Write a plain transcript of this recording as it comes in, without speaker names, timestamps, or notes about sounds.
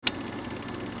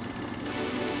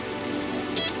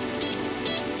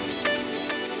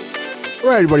All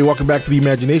right, everybody, welcome back to the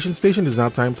Imagination Station. It's now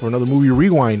time for another movie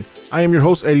rewind. I am your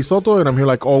host, Eddie Soto, and I'm here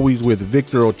like always with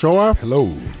Victor Ochoa.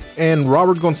 Hello. And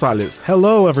Robert Gonzalez.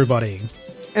 Hello, everybody.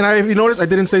 And if you notice, I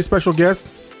didn't say special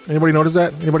guest. Anybody notice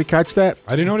that? Anybody catch that?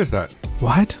 I didn't notice that.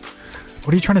 What? What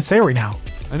are you trying to say right now?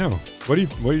 I know. What are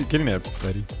you getting at,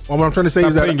 Eddie? Well, what I'm trying to say Stop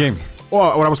is that... playing games.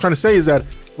 Well, what I was trying to say is that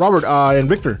Robert and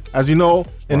Victor, as you know,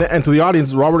 and to the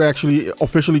audience, Robert actually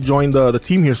officially joined the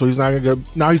team here, so he's he's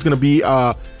going to be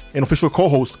an official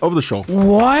co-host of the show.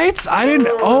 What? I didn't...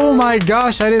 Oh my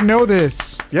gosh, I didn't know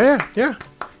this. Yeah.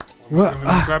 What? Am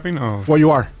I clapping? Oh. Well,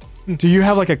 you are. Do you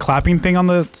have like a clapping thing on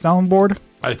the soundboard?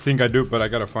 I think I do, but I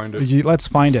gotta find it. Let's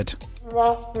find it.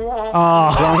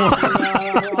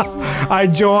 I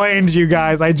joined you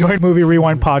guys. I joined Movie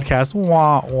Rewind Podcast.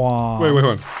 Wah, wah. Wait, hold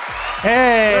on.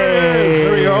 Hey!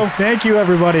 There we go. Thank you,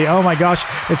 everybody. Oh my gosh,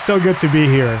 it's so good to be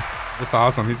here. That's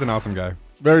awesome. He's an awesome guy.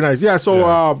 Very nice. Yeah, so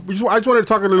Yeah. I just wanted to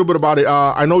talk a little bit about it.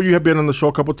 I know you have been on the show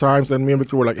a couple times, and me and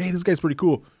Victor were like, hey, this guy's pretty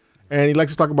cool. And he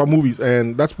likes to talk about movies,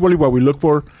 and that's really what we look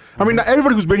for. I mean, not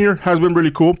everybody who's been here has been really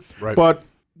cool, Right. but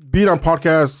being on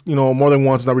podcasts, more than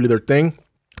once is not really their thing.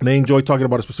 They enjoy talking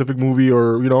about a specific movie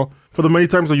or, for the many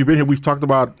times that you've been here, we've talked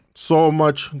about so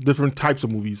much different types of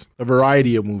movies, a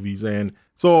variety of movies. And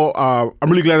so I'm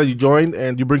really glad that you joined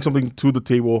and you bring something to the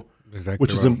table, Exactly.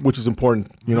 which is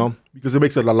important, because it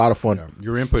makes it a lot of fun. Yeah.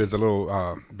 Your input is a little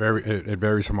it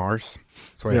varies from ours,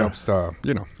 so it helps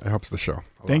it helps the show.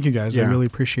 Thank you, guys. Yeah. I really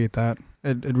appreciate that.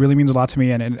 It really means a lot to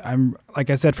me, and I'm, like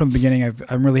I said from the beginning,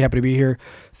 I'm really happy to be here.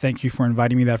 Thank you for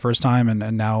inviting me that first time,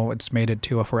 and now it's made it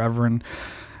to a forever, and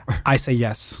I say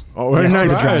yes. Oh, very Yes, nice.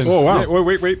 to the dress. Oh, wow.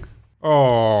 Yeah, wait.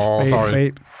 Oh, sorry.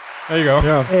 Wait. There you go.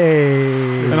 Yeah.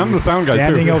 Hey. And I'm the sound guy, too.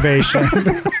 Standing ovation.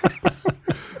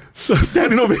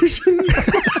 Standing ovation.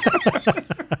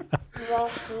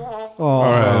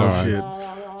 All right.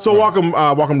 Shit. So welcome,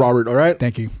 Robert. All right.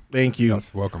 Thank you. Thank you.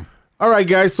 Yes, welcome. All right,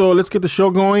 guys. So let's get the show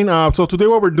going. So today,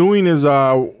 what we're doing is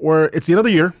it's the end of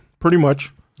the year, pretty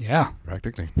much, Yeah.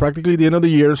 practically the end of the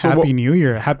year. So Happy New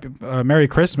Year. Happy Merry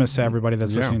Christmas to everybody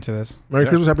that's Yeah. listening to this. Merry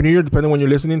Christmas, Happy New Year, depending on when you're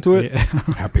listening to it. Yeah,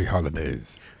 Happy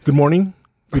holidays. Good morning,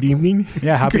 good evening.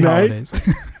 yeah, happy Good night. holidays.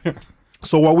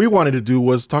 So what we wanted to do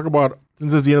was talk about,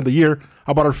 since it's the end of the year,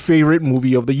 about our favorite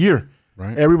movie of the year.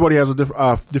 Right. Everybody has a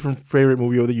different favorite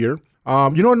movie of the year. I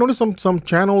noticed some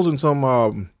channels and some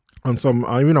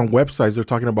even on websites they're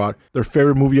talking about their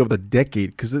favorite movie of the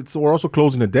decade because we're also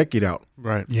closing the decade out.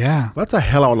 Right. Yeah. That's a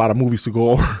hell of a lot of movies to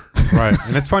go over. Right.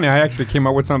 And it's funny. I actually came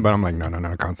up with some, but I'm like, no.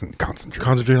 Concentrate.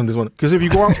 Concentrate on this one because if you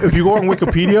go on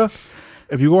Wikipedia,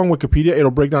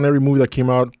 it'll break down every movie that came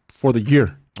out for the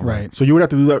year. Right. So you would have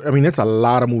to do that. I mean, it's a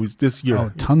lot of movies this year.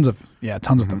 Oh, tons of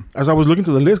them. As I was looking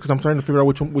to the list, because I'm trying to figure out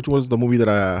which was the movie that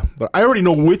I already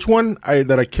know which one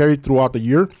that I carried throughout the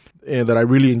year and that I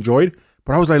really enjoyed.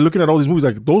 But I was like looking at all these movies,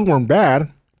 like those weren't bad,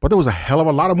 but there was a hell of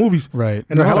a lot of movies, Right.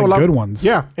 And a hell of a lot good ones.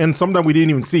 Yeah, and some that we didn't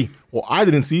even see. Well, I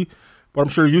didn't see, but I'm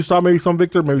sure you saw maybe some,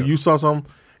 Victor. Maybe you saw some,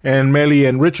 and Melly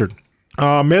and Richard.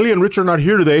 Melly and Richard are not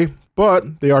here today,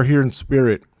 but they are here in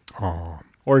spirit Oh.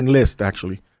 or in list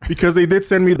actually. Because they did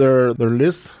send me their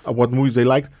list of what movies they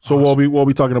liked. So we'll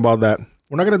be talking about that.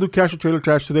 We're not going to do Cash or Trailer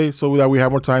Trash today so that we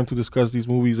have more time to discuss these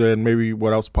movies and maybe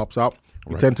what else pops out.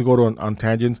 We tend to go on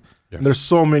tangents. Yes. And there's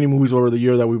so many movies over the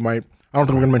year that we might, I don't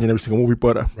think we're going to mention every single movie,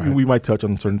 but we might touch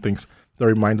on certain things that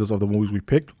remind us of the movies we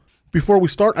picked. Before we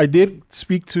start, I did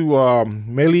speak to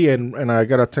Melly and I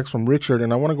got a text from Richard,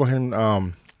 and I want to go ahead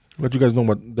and let you guys know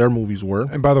what their movies were.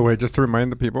 And by the way, just to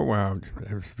remind the people,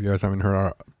 if you guys haven't heard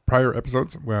our prior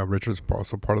episodes, Richard's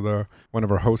also part of one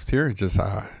of our hosts here. He just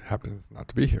happens not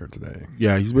to be here today.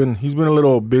 Yeah, he's been a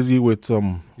little busy with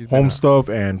some home stuff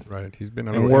and Right. He's been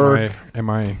a and little work.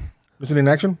 MI. missing in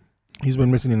action. He's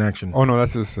been missing in action. Oh no,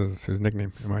 that's his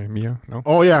nickname. Am I Mia? No.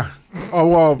 Oh yeah. Oh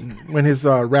well, when his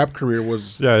rap career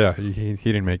was, Yeah. He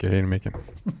didn't make it.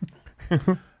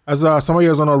 as some of you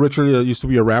guys don't know, Richard used to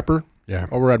be a rapper. Yeah.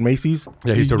 Over at Macy's.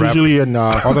 Yeah, he used to rap usually in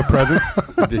all the presents.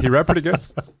 He rap pretty good.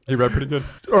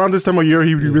 around this time of year.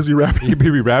 He'd be busy rapping. He'd be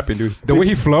rapping, dude. The way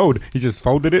he flowed, he just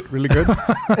folded it really good.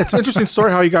 It's an interesting story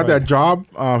how he got that job.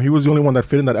 He was the only one that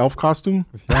fit in that elf costume.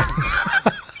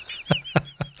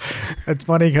 It's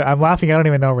funny. I'm laughing. I don't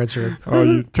even know Richard. Oh,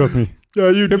 you trust me.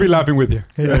 Yeah, He'll be laughing with you.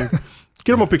 Yeah.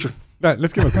 Get him a picture. Right,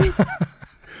 let's give him a picture.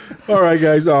 All right,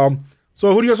 guys.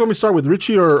 So who do you guys want me to start with,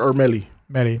 Richie or Melly?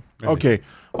 Melly. Okay,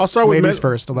 I'll start with Ladies Melly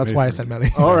first. So that's Ladies why first. I said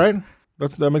Melly. All right,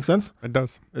 that makes sense. It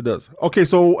does. It does. Okay,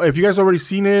 so if you guys already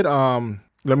seen it,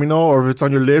 let me know, or if it's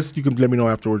on your list, you can let me know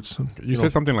afterwards. You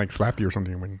said something like slappy or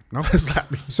something. No? Slap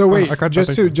me. So wait, I got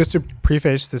just that to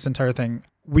preface this entire thing,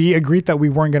 we agreed that we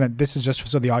weren't gonna. This is just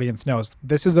so the audience knows.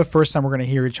 This is the first time we're gonna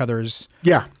hear each other's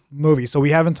Yeah. movies. So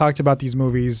we haven't talked about these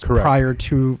movies Correct. prior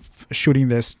to shooting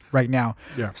this right now.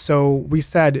 Yeah. So we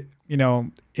said,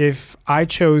 if I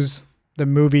chose the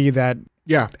movie that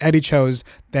Yeah. Eddie chose,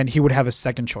 then he would have a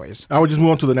second choice. I would just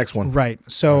move on to the next one. Right.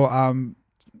 So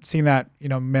seeing that,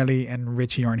 Melly and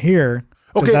Richie aren't here,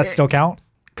 does Okay, that still count?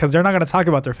 Because they're not going to talk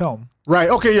about their film. Right.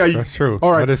 Okay. Yeah. That's true.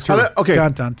 All right. That is true. Okay.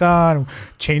 Dun, dun, dun.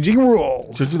 Changing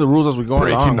rules. Changing the rules as we go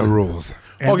Breaking along. the rules.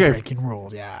 And okay. breaking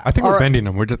rules, yeah. I think All we're right. bending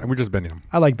them. We're just bending them.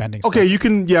 I like bending Okay, stuff. you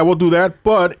can. Yeah, we'll do that.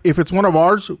 But if it's one of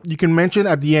ours, you can mention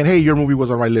at the end. Hey, your movie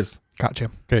was on my list. Gotcha.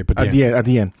 Okay, but At the end. At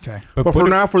the end. Okay. But put for it-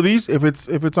 now, for these, if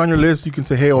it's on your list, you can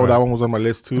say, hey, oh, Right. that one was on my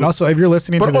list too. And also, if you're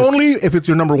listening But to this. only if it's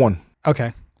your number one.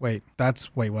 Okay. Wait,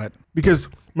 what? Because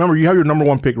remember, you have your number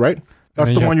one pick, right? That's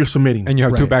then the you one have- you're submitting. and you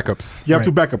have two Right. backups. You have two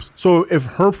Right. backups. So if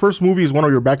her first movie is one of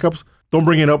your backups, don't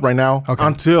bring it up right now Okay.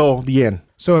 until the end.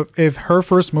 So if her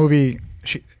first movie,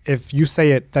 if you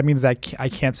say it, that means that I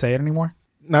can't say it anymore?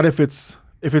 Not if it's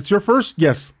your first,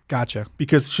 yes, Gotcha.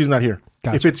 because she's not here.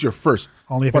 Gotcha. If it's your first.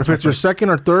 Only if But it's if my it's your first. second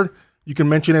or third, you can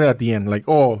mention it at the end. Like,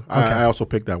 oh, Okay. I also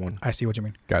picked that one. I see what you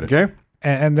mean. Got it. Okay?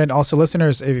 And then also,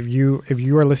 listeners, if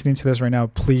you are listening to this right now,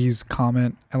 please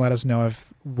comment and let us know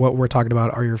if what we're talking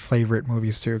about are your favorite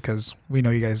movies too, because we know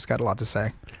you guys got a lot to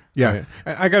say. Yeah. Right.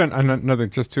 I got another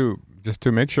just to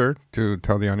make sure to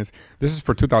tell the audience. This is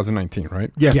for 2019,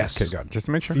 right? Yes. Yes. Okay, got it. Just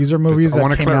to make sure. These are movies I that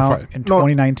wanna came clarify. out in No.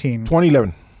 2019.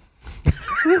 2011.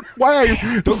 Why are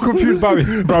you? Don't confuse Bobby.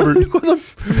 Robert.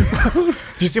 Did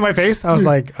you see my face? I was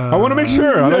like, I want to make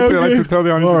sure. I like to tell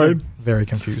the audience. All right. again. very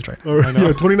confused right now. All right. Yeah,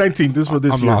 2019. This for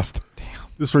this I'm year. lost.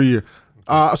 This for a year.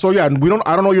 So yeah, I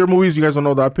don't know your movies. You guys don't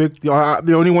know that I picked. The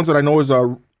only ones that I know is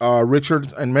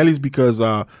Richard and Melly's because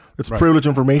it's Right. privileged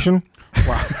information.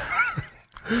 Wow.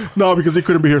 No, because they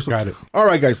couldn't be here. So. Got it. All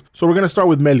right, guys. So we're gonna start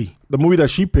with Melly. The movie that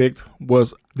she picked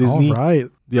was Disney, All right.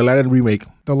 the Aladdin remake,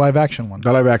 The live action one.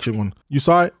 the live action one. You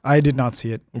saw it? I did not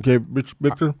see it. Okay,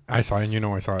 Victor. I saw it. And you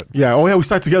know I saw it. Yeah. Oh yeah, we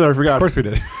saw it together. I forgot. Of course we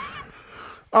did.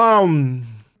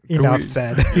 Enough we-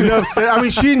 said. Enough said. I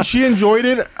mean, she enjoyed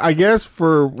it. I guess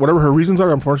for whatever her reasons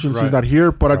are. Unfortunately, she's Right. not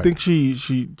here. But I Right. think she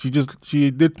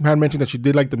had mentioned that she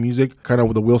did like the music, kind of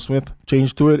with the Will Smith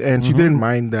change to it, and she didn't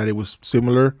mind that it was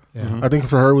similar. Yeah. I think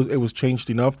for her it was changed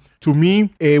enough. To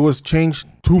me, it was changed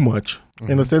too much.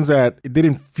 In the sense that it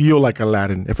didn't feel like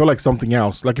Aladdin. It felt like something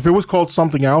else. Like if it was called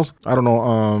something else, I don't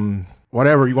know,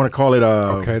 whatever you want to call it.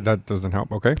 Okay, that doesn't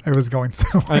help. Okay. It was going so.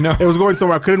 I know. It was going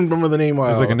somewhere. I couldn't remember the name.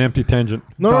 It's like an empty tangent.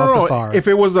 No. Balthazar. If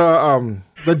it was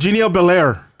the Genie of Bel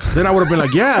Air, then I would have been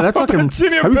like, yeah, that's fucking.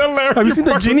 Genie of have you- Bel Air, Have you you seen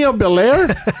the fucking- Genie of Bel Air?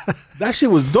 That shit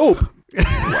was dope.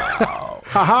 Wow.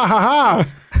 Ha ha ha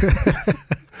ha.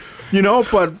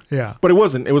 But Yeah. it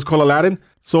wasn't. It was called Aladdin.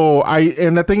 So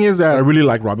and the thing is that I really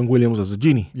like Robin Williams as a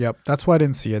genie. Yep. That's why I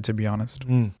didn't see it, to be honest.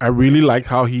 I really liked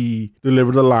how he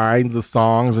delivered the lines, the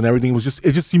songs, and everything.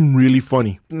 It just seemed really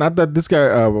funny. Not that this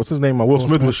guy, what's his name, Will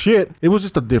Smith was shit. It was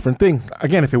just a different thing.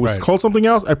 Again, if it was Right. called something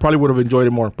else, I probably would have enjoyed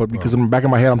it more. But because in the back of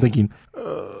my head, I'm thinking,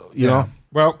 you know,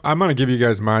 Well, I'm going to give you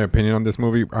guys my opinion on this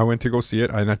movie. I went to go see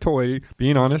it, and I told Eddie,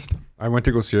 being honest, I went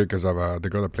to go see it because of the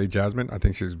girl that played Jasmine. I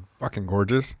think she's fucking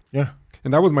gorgeous. yeah.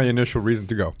 And that was my initial reason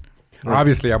to go. Right.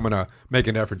 Obviously, I'm going to make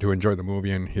an effort to enjoy the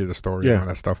movie and hear the story Yeah. and all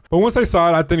that stuff. But once I saw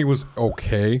it, I think it was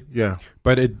okay. Yeah.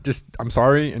 But it just, I'm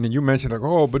sorry. And then you mentioned like,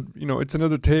 oh, but it's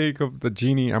another take of the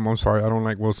genie. I'm sorry. I don't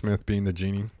like Will Smith being the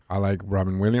genie. I like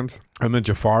Robin Williams. And then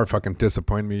Jafar fucking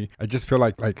disappointed me. I just feel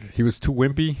like he was too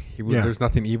wimpy. Yeah. There's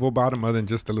nothing evil about him other than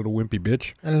just a little wimpy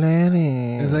bitch.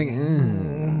 Aladdin. It's like,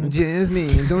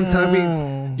 Jasmine, don't tell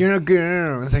me you're a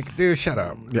girl. It's like, dude, shut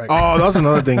up. Yeah. Like, Oh, that's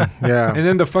another thing. Yeah. and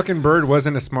then the fucking bird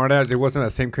wasn't as smart as it wasn't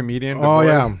that same comedian. the Oh voice.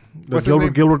 yeah. The What's his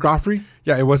name? Gilbert Gottfried.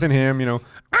 Yeah, it wasn't him,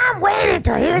 I'm waiting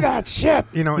to hear that shit.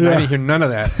 And I Yeah. didn't hear none of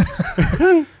that.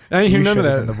 I didn't hear You none of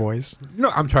should've that. been the voice. No,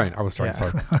 I'm trying. I was trying.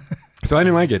 Yeah. Sorry. So I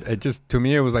didn't like it. It just, to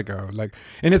me, it was like,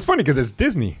 and it's funny because it's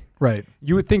Disney. Right.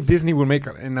 You would think Disney would make,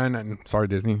 and sorry,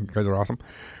 Disney, you guys are awesome.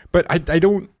 But I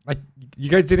don't, like, you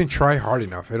guys didn't try hard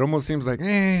enough. It almost seems like,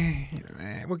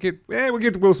 we'll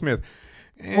get Will Smith.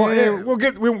 We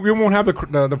won't have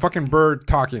the fucking bird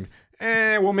talking.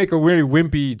 We'll make a really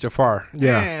wimpy Jafar.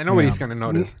 Yeah. Nobody's Yeah. going to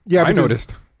notice. Yeah, I because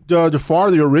noticed.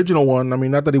 Jafar, the original one. I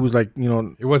mean, not that he was like,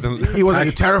 It wasn't. he wasn't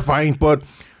like, terrifying, but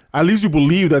at least you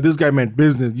believe that this guy meant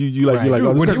business. You're like, Dude,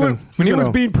 oh, this when guy's he was, gonna- when he he's was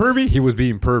gonna- being pervy, he was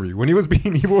being pervy. When he was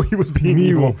being evil, he was being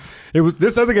evil. It was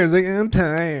this other guy was like, I'm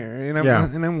tired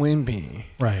and I'm wimpy.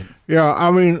 Right. Yeah,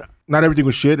 I mean, not everything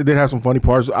was shit. It did have some funny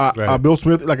parts. Right. Bill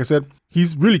Smith, like I said,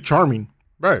 he's really charming.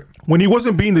 Right. When he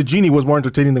wasn't being the genie, it was more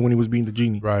entertaining than when he was being the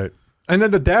genie. Right. And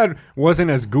then the dad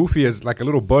wasn't as goofy as like a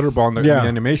little butterball in the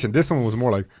animation. This one was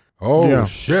more like, oh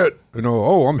shit,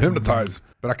 I'm hypnotized,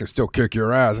 but I can still kick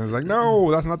your ass. And it's like,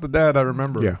 no, that's not the dad I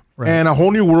remember. Yeah. Right. And A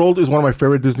Whole New World is one of my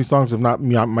favorite Disney songs, if not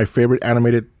my favorite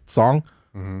animated song.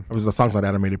 Obviously, the song's not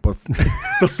animated, but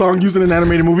the song used in an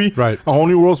animated movie. Right. A Whole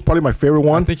New World is probably my favorite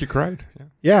one. I think you cried.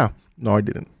 Yeah. No, I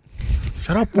didn't.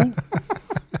 Shut up, fool.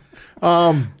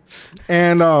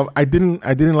 And I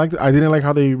didn't like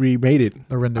how they remade it.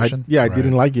 The rendition. I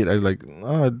didn't like it. I like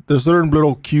there's certain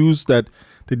little cues that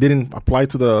they didn't apply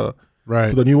to the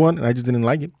new one, and I just didn't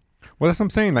like it. Well, that's what I'm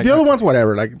saying. Like the other ones,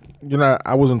 whatever. Like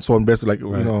I wasn't so invested. Like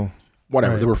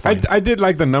whatever. They were fine. I did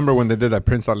like the number when they did that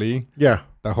Prince Ali. Yeah.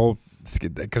 The whole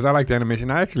skit because I like the animation.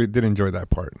 I actually did enjoy that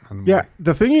part. Yeah.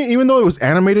 The thing, even though it was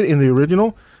animated in the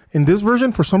original, in this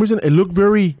version, for some reason, it looked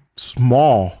very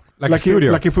small. Like a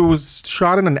studio. Like if it was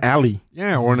shot in an alley.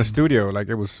 Yeah, or in a studio. Like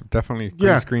it was definitely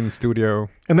green screen studio.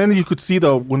 And then you could see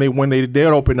when they did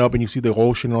open up and you see the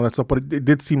ocean and all that stuff. But it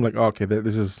did seem like, okay,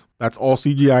 that's all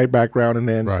CGI background. And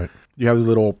then you have this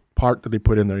little part that they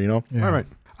put in there, Yeah. All right.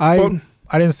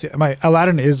 I didn't see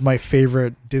Aladdin is my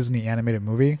favorite Disney animated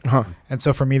movie. And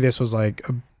so for me, this was like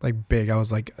big. I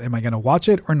was like, am I going to watch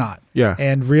it or not? Yeah.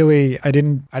 And really, I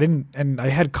didn't, and I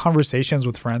had conversations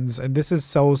with friends, and this is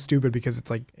so stupid because it's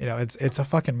like, it's a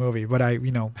fucking movie. But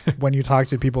when you talk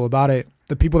to people about it,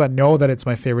 the people that know that it's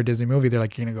my favorite Disney movie, they're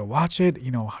like, you're going to go watch it.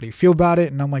 How do you feel about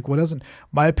it? And I'm like,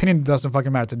 my opinion doesn't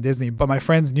fucking matter to Disney. But my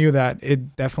friends knew that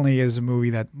it definitely is a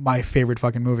movie that my favorite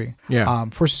fucking movie. Yeah.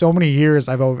 For so many years,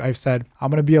 I've said, I'm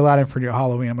going to be Aladdin for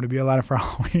Halloween. I'm going to be Aladdin for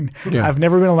Halloween. Yeah. I've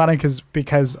never been Aladdin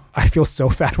because I feel so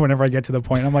fat whenever I get to the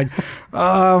point. I'm like,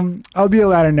 I'll be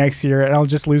Aladdin next year and I'll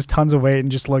just lose tons of weight and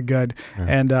just look good. Yeah.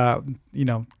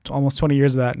 And, almost 20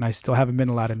 years of that, and I still haven't been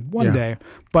Aladdin one day.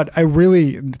 But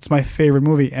it's my favorite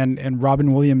movie. And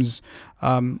Robin Williams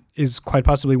is quite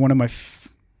possibly one of my,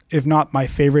 if not my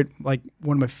favorite, like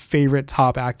one of my favorite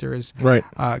top actors,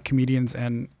 comedians.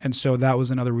 And so that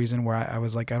was another reason where I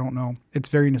was like, I don't know. It's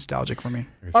very nostalgic for me.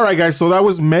 All right, guys. So that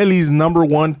was Melly's number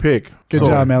one pick. Good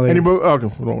job, Melly.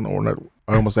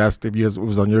 I almost asked if it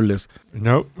was on your list.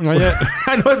 Nope, not yet.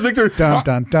 I know it's Victor. Dun,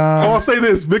 dun, dun. I'll say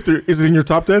this, Victor. Is it in your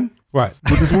top 10? What?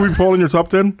 Would this movie fall in your top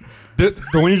 10? The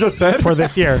one you just said? For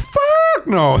this year. Fuck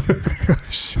no. Fuck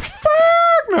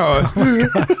no.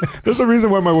 There's a reason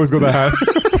why my voice go that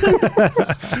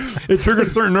high. It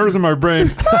triggers certain nerves in my brain.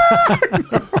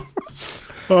 Fuck no.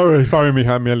 All right. Sorry,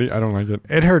 Melly. I don't like it.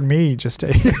 It hurt me just to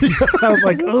I was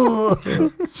like,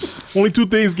 ugh. Only two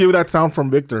things give that sound from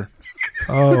Victor.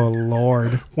 Oh,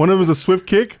 Lord. One of them is a swift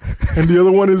kick, and the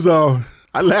other one is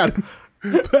Aladdin.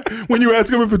 When you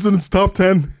ask him if it's in his top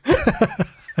 10.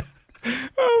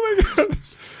 Oh, my God.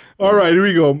 All right, here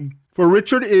we go. For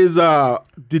Richard is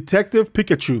Detective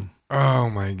Pikachu. Oh,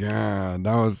 my God.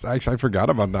 That was... Actually, I forgot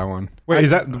about that one. Wait,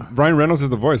 is that... Ryan Reynolds is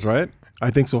the voice, right?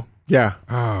 I think so. Yeah.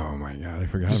 Oh, my God. I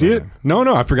forgot Did you see it? No,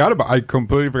 I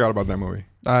completely forgot about that movie.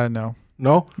 No.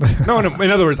 No? No, in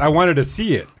other words, I wanted to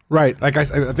see it. Right. Like I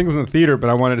think it was in the theater, but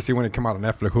I wanted to see when it came out on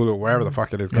Netflix, Hulu, wherever the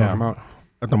fuck it is going to come out.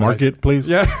 At the market, please.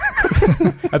 Yeah.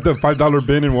 At the $5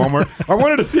 bin in Walmart. I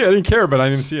wanted to see it. I didn't care, but I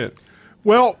didn't see it.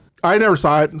 Well, I never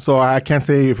saw it, so I can't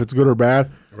say if it's good or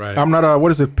bad. Right. I'm not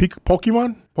what is it,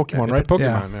 Pokemon? Pokemon, it's right? A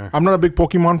Pokemon, yeah. I'm not a big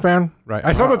Pokemon fan. Right.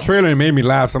 I saw the trailer and it made me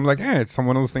laugh, so I'm like, it's one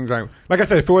of those things like I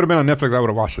said, if it would have been on Netflix, I would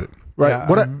have watched it. Right.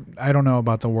 Yeah, I don't know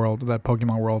about that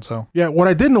Pokemon world, so. Yeah, what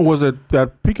I did know was that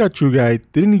Pikachu guy,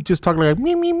 didn't he just talk like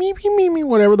me,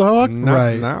 whatever the fuck?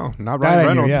 Right. No, not Ryan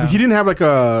Reynolds. Yeah. He didn't have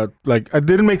it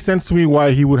didn't make sense to me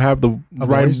why he would have the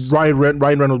Ryan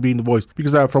Reynolds being the voice.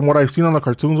 Because from what I've seen on the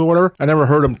cartoons or whatever, I never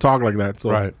heard him talk like that. So.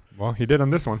 Right. Well, he did on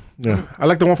this one. Yeah, I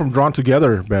like the one from Drawn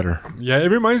Together better. Yeah,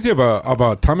 it reminds me of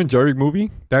a Tom and Jerry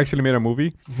movie. They actually made a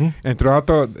movie, and throughout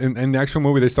in the actual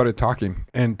movie, they started talking.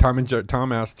 And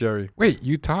Tom asked Jerry, "Wait,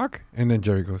 you talk?" And then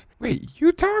Jerry goes, "Wait,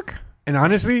 you talk?" And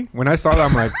honestly, when I saw that,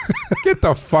 I'm like, "Get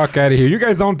the fuck out of here! You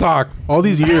guys don't talk. All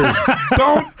these years,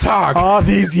 don't talk. All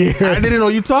these years, I didn't know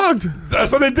you talked."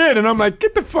 That's what they did, and I'm like,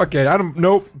 "Get the fuck out!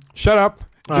 Nope. Shut up.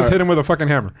 Just hit him with a fucking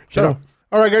hammer. Shut up."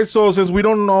 All right, guys. So since we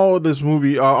don't know this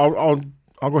movie, I'll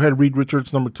go ahead and read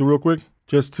Richard's number 2 real quick,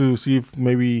 just to see if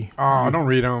maybe. Oh, don't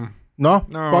read them. No,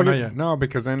 not yet. No,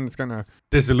 because then it's gonna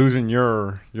disillusion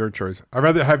your choice. I'd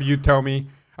rather have you tell me.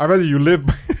 I'd rather you live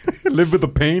with the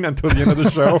pain until the end of the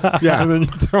show. Yeah, and then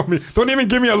you tell me. Don't even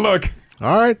give me a look.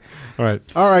 All right,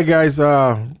 guys.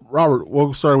 Robert,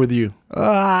 we'll start with you.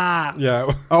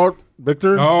 Yeah. Oh,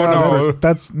 Victor. No.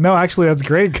 That's actually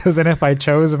great because then if I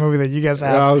chose a movie that you guys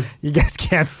have, you guys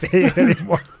can't say it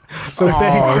anymore. So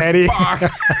thanks, Eddie.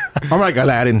 I'm like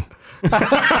Aladdin.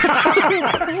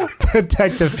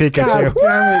 Detective Pikachu.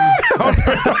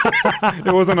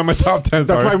 It wasn't on my top 10.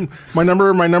 That's Sorry. why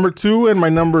my number 2 and my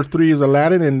number 3 is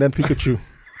Aladdin and then Pikachu.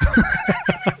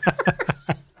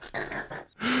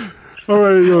 All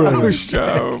right. Oh,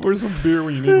 show. Where's some beer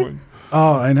when you need one?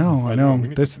 Oh, I know. we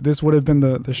need This would have been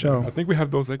the show. I think we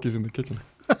have those Ekis in the kitchen.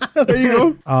 There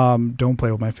you go. Don't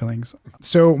play with my feelings.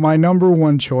 So my number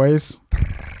one choice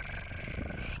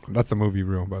That's the movie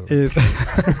reel, by the way. is.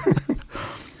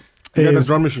 You got the is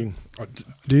drum machine.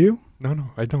 do you? No,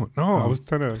 I don't. No, I was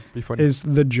trying to be funny. Is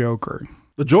the Joker.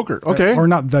 The Joker. Okay. Or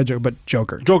not the Joker, but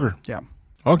Joker. Joker. Yeah.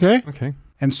 Okay. Okay.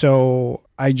 And so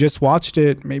I just watched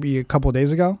it maybe a couple of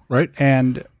days ago. Right.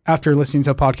 And after listening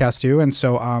to a podcast too. And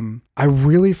so I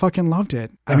really fucking loved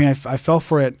it. I mean, I fell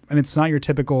for it. And it's not your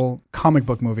typical comic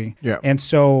book movie. Yeah. And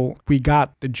so we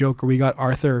got the Joker. We got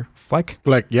Arthur Fleck.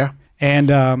 Like, yeah.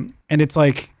 And it's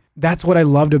like, that's what I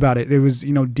loved about it. It was,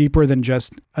 deeper than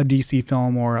just a DC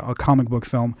film or a comic book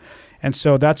film. And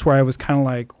so that's where I was kind of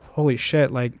like, holy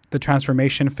shit, like the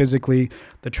transformation physically,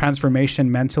 the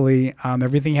transformation mentally,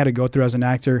 everything he had to go through as an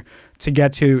actor to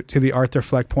get to the Arthur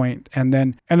Fleck point. And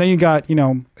then you got,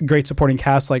 great supporting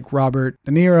cast like Robert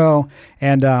De Niro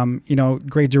and,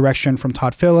 great direction from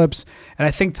Todd Phillips. And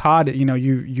I think Todd,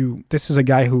 this is a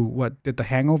guy who did The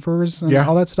Hangovers and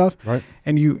all that stuff. Right.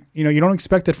 And you don't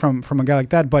expect it from a guy like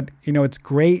that, but it's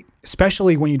great,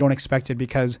 especially when you don't expect it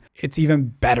because it's even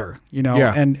better,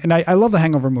 Yeah. And I love the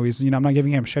Hangover movies. I'm not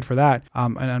giving him shit for that.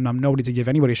 And I'm nobody to give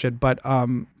anybody shit, but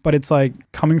it's like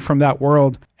coming from that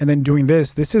world and then doing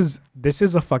this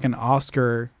is a fucking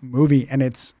Oscar movie. And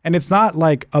it's not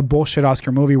like a bullshit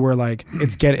Oscar movie where like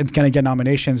it's going to get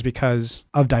nominations because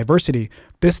of diversity.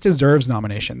 This deserves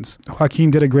nominations. Joaquin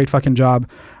did a great fucking job.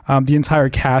 The entire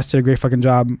cast did a great fucking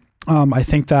job. I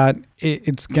think that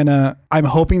I'm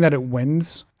hoping that it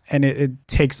wins and it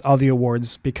takes all the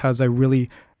awards because I really,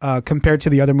 compared to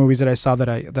the other movies that I saw that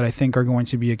I think are going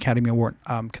to be Academy Award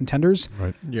contenders,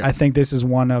 Right. Yeah. I think this is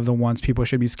one of the ones people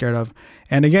should be scared of.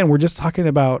 And again, we're just talking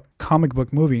about comic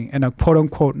book movie and a quote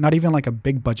unquote, not even like a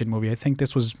big budget movie. I think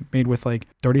this was made with like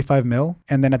 35 mil.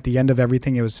 And then at the end of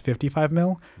everything, it was 55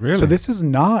 mil. Really? So this is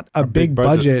not a big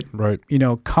budget, right?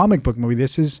 Comic book movie.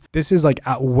 This is like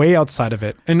way outside of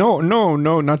it. And no,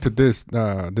 not to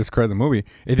discredit the movie.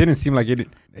 It didn't seem like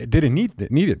it didn't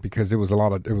need it because it was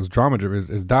drama driven,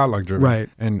 it's dialogue driven, Right?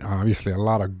 And obviously a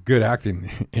lot of good acting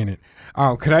in it.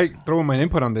 Could I throw my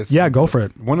input on this? Yeah, go for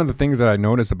it. One of the things that I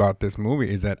noticed about this movie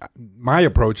is that my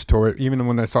approach to it, even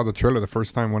when I saw the trailer the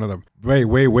first time, one of the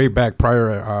way back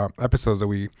prior episodes that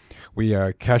we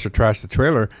cash or trash the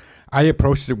trailer, I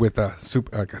approached it with a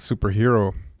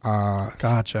superhero.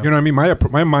 Gotcha. You know what I mean?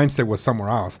 My mindset was somewhere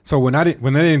else. So when they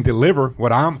didn't deliver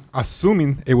what I'm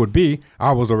assuming it would be,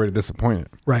 I was already disappointed.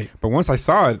 Right. But once I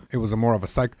saw it, it was more of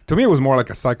to me it was more like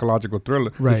a psychological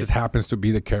thriller. Right. This just happens to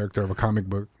be the character of a comic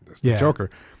book, the Yeah. Joker.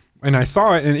 And I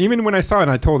saw it, and even when I saw it,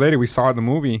 and I told Eddie we saw the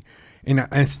movie, and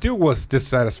I still was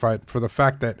dissatisfied for the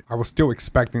fact that I was still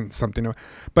expecting something.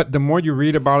 But the more you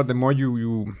read about it, the more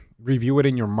you review it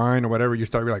in your mind or whatever, you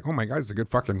start to be like, oh my God, it's a good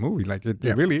fucking movie. Like it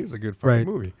really is a good fucking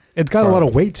movie. It's got a lot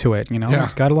of weight to it, Yeah.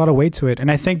 It's got a lot of weight to it.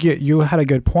 And I think you had a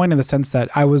good point in the sense that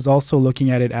I was also looking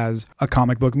at it as a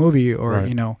comic book movie or,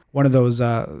 Right. One of those,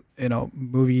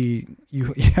 movie,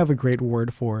 you have a great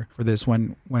word for this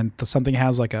when something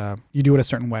has like you do it a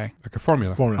certain way. Like a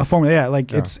formula. A formula, yeah.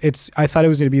 Like it's, I thought it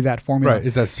was going to be that formula. Right.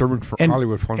 It's that servant for And-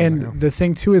 Hollywood formula. And yeah. the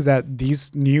thing too is that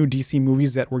these new DC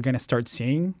movies that we're going to start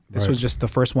seeing, this Right. was just the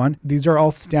first one. These are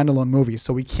all standalone movies,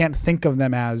 so we can't think of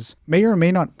them as may or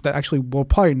may not. Actually, will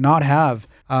probably not have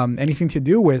anything to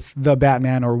do with the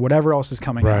Batman or whatever else is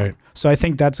coming out. Right. So I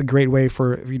think that's a great way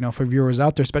for for viewers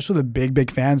out there, especially the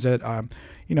big fans that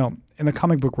in the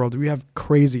comic book world, we have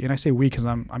crazy, and I say we because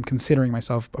I'm considering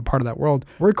myself a part of that world.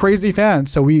 We're crazy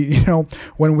fans. So we,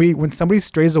 when somebody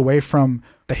strays away from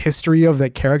the history of the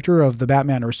character of the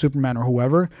Batman or Superman or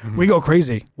whoever, we go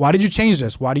crazy. Why did you change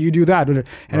this? Why do you do that? And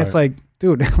it's like,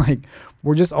 dude, like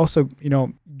we're just also,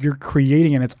 you're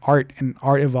creating and it's art and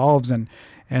art evolves and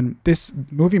this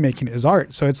movie making is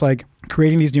art. So it's like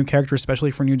creating these new characters,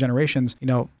 especially for new generations,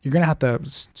 you're going to have to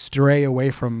stray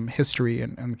away from history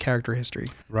and character history.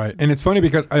 Right. And it's funny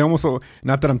because I almost,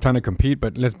 not that I'm trying to compete,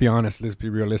 but let's be honest, let's be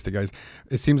realistic, guys.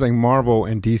 It seems like Marvel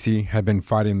and DC have been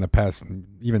fighting the past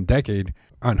even decade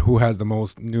on who has the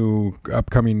most new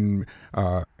upcoming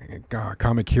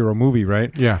comic hero movie, right?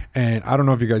 Yeah. And I don't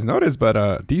know if you guys noticed, but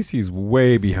DC is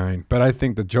way behind. But I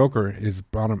think the Joker is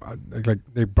brought him,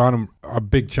 they brought him a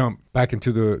big jump back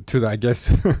into the I guess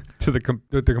to the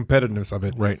competitiveness of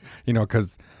it, Right.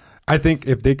 Because I think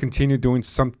if they continue doing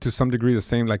to some degree the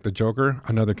same, like the Joker,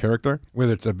 another character,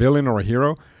 whether it's a villain or a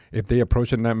hero, if they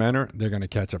approach it in that manner, they're gonna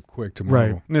catch up quick to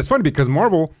Marvel. Right. And it's funny because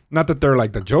Marvel, not that they're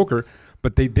like the Joker,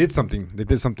 but they did something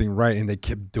right, and they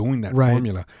kept doing that Right.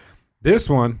 formula. This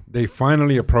one, they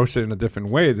finally approached it in a different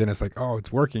way. Then it's like, oh,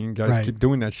 it's working. Guys, Right. keep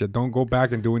doing that shit. Don't go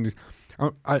back and doing these.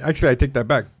 I take that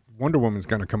back. Wonder Woman's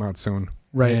gonna come out soon.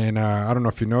 Right. And I don't know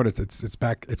if you noticed, it's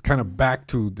back. It's kind of back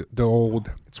to the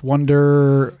old It's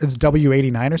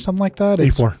W89 or something like that.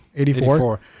 It's 84.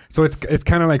 84. So it's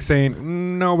kind of like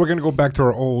saying, no, we're gonna go back to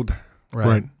our old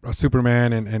Right.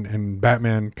 Superman and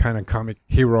Batman kind of comic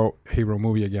hero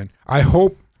movie again. I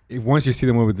hope once you see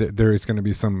the movie, there is going to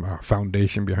be some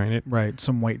foundation behind it. Right.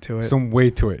 Some weight to it. Some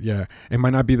weight to it, yeah. It might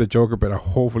not be the Joker, but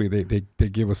hopefully they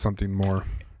give us something more.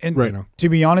 And Right. to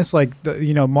be honest, like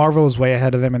Marvel is way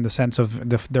ahead of them in the sense of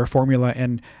their formula,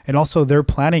 and also their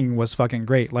planning was fucking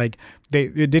great. Like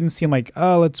it didn't seem like,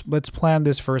 oh, let's plan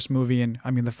this first movie, and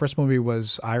I mean the first movie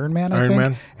was Iron Man, I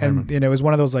think, and it was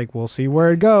one of those like we'll see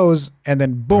where it goes, and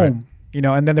then boom. Right.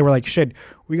 And then they were like, shit,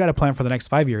 we got to plan for the next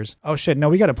 5 years. Oh shit, no,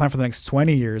 we got to plan for the next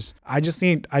 20 years. I just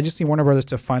need Warner Brothers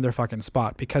to find their fucking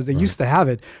spot because they used to have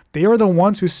it. They are the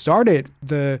ones who started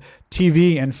the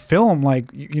TV and film, like,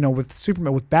 with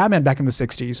Superman, with Batman back in the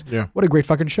 60s. Yeah. What a great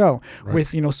fucking show. Right. With,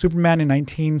 Superman in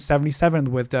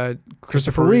 1977 with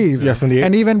Christopher Reeve. Yes, indeed.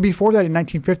 And even before that in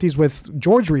 1950s with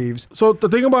George Reeves. So the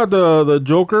thing about the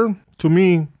Joker, to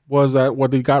me, was that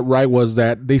what they got right was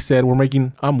that they said we're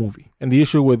making a movie. And the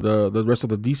issue with the rest of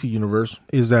the DC universe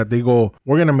is that they go,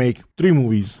 we're going to make 3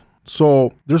 movies.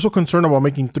 So they're so concerned about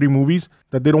making 3 movies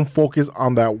that they don't focus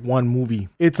on that one movie.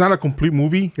 It's not a complete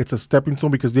movie. It's a stepping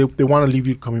stone because they want to leave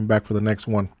you coming back for the next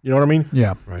one. You know what I mean?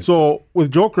 Yeah. Right. So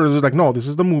with Joker, it's like, no, this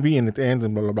is the movie and it ends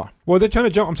and blah, blah, blah. Well, they're trying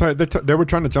to jump. I'm sorry, they were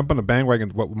trying to jump on the bandwagon.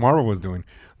 What Marvel was doing,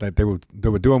 that they would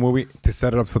do a movie to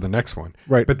set it up for the next one.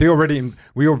 Right. But they already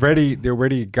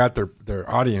got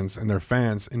their audience and their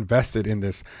fans invested in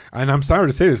this. And I'm sorry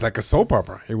to say this, like a soap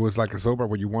opera. It was like a soap opera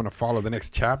where you want to follow the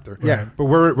next chapter. Yeah. But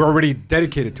we're already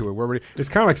dedicated to it. It's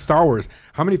kind of like Star Wars.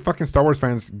 How many fucking Star Wars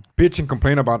fans bitch and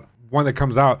complain about one that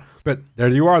comes out, but there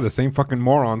you are, the same fucking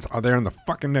morons are there in the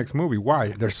fucking next movie. Why?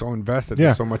 They're so invested. Yeah.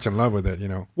 They're so much in love with it,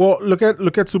 Well, look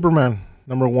at Superman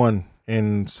 #1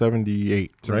 in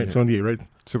 78, right? 78, right?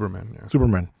 Superman, yeah.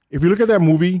 Superman. If you look at that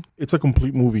movie, it's a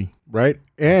complete movie, right?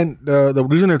 And the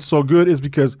reason it's so good is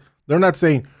because they're not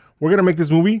saying we're gonna make this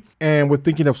movie and we're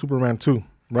thinking of Superman 2,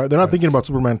 right? They're not thinking about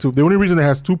Superman 2. The only reason it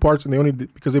has 2 parts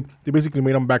and because they basically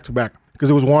made them back to back because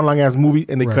it was one long ass movie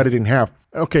and they cut it in half.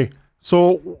 Okay,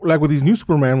 so like with these new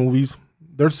Superman movies,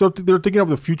 they're thinking of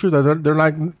the future. That they're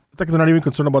like it's like they're not even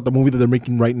concerned about the movie that they're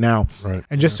making right now. Right.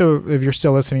 And just so if you're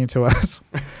still listening to us,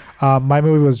 my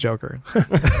movie was Joker.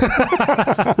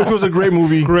 Which was a great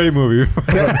movie. Great movie.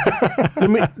 I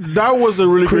mean, that was a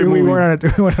really great movie. We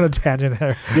went on a tangent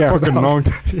there. Yeah. Fucking long.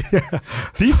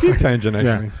 DC tangent,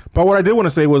 actually. Yeah. But what I did want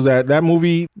to say was that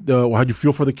movie, how you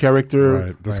feel for the character,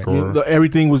 Right. The score.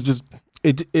 Everything was just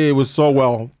it was so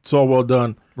well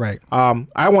done. Right.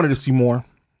 I wanted to see more.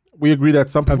 We agree that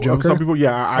some people,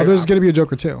 yeah. There's going to be a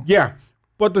Joker too. Yeah.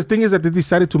 But the thing is that they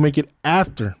decided to make it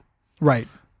after. Right.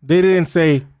 They didn't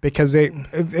say because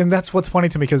and that's what's funny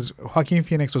to me because Joaquin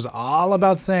Phoenix was all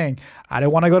about saying I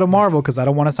don't want to go to Marvel because I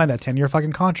don't want to sign that 10-year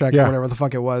fucking contract or whatever the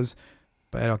fuck it was.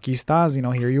 But aquí estás,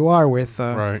 here you are with.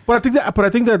 Right. But I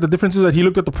think that the difference is that he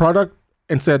looked at the product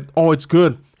and said, "Oh, it's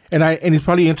good." And he's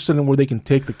probably interested in where they can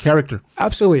take the character.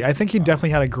 Absolutely. I think he definitely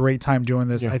had a great time doing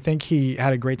this. Yeah. I think he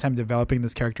had a great time developing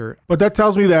this character. But that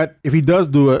tells me that if he does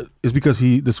do it, it's because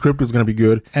the script is going to be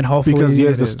good. And hopefully because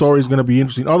the story is going to be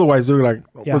interesting. Otherwise, they're like,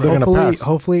 they're going to pass.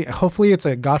 Hopefully it's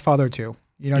a Godfather 2.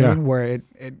 You know what I mean? Where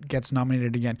it gets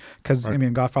nominated again. Because,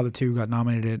 Godfather 2 got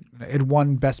nominated. It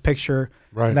won Best Picture.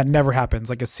 Right. That never happens.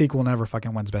 Like a sequel never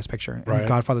fucking wins Best Picture. And right.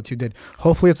 Godfather 2 did.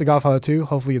 Hopefully it's a Godfather 2.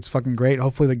 Hopefully it's fucking great.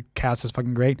 Hopefully the cast is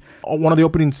fucking great. One of the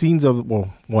opening scenes it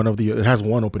has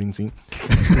one opening scene.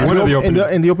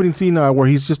 In the opening scene where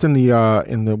he's just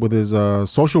with his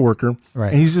social worker.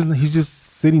 Right. And he's just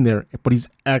sitting there, but he's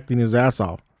acting his ass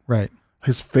off. Right.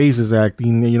 His face is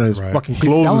acting, his fucking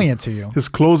clothes. He's selling it to you. His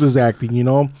clothes is acting,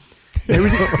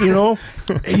 Everything,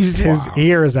 he's just, his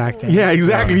ear is acting. Yeah,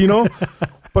 exactly,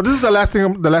 But this is the last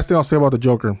thing I'll say about the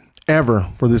Joker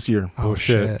ever for this year. Oh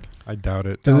shit. I doubt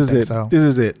it. This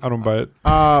is it. I don't buy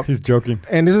it. He's joking.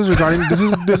 And this is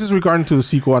regarding to the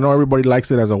sequel. I know everybody likes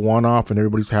it as a one-off and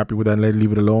everybody's happy with that and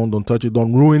leave it alone. Don't touch it.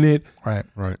 Don't ruin it.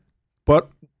 Right.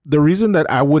 But the reason that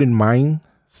I wouldn't mind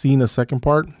seeing a second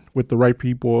part with the right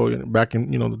people back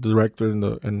in, the director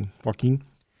and Joaquin,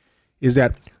 is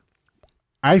that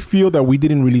I feel that we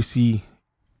didn't really see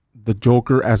the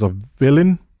Joker as a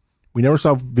villain. We never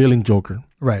saw villain Joker.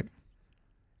 Right.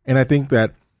 And I think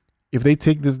that if they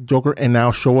take this Joker and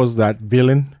now show us that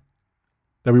villain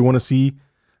that we want to see,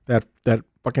 that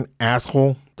fucking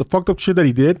asshole, the fucked up shit that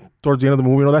he did towards the end of the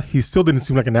movie and all that, he still didn't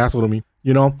seem like an asshole to me,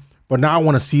 you know? But now I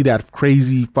want to see that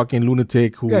crazy fucking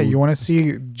lunatic who... Yeah, you want to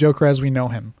see Joker as we know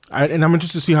him. And I'm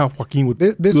interested to see how Joaquin would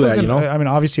This do was that, you know? I mean,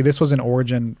 obviously, this was an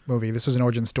origin movie. This was an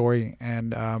origin story.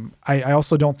 And I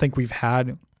also don't think we've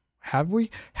had... Have we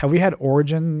had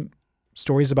origin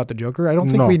stories about the Joker? I don't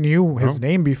think No. we knew his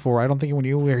name before. I don't think we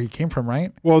knew where he came from,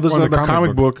 right? Well, there's Well, the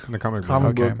comic book. The comic book.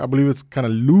 Comic Okay. book. I believe it's kind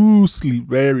of loosely,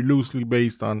 very loosely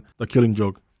based on The Killing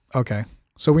Joke. Okay.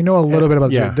 So we know a little bit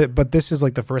about Yeah. the but this is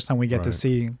like the first time we get to Right.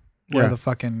 see where Yeah. the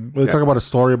fucking... Well, they talk about a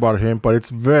story about him, but it's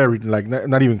very, like,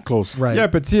 not even close. Right. Yeah,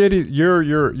 but see, Eddie,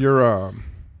 your oh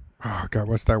God,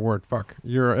 what's that word? Fuck.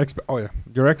 Your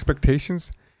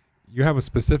expectations. You have a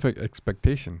specific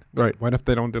expectation. Right. What if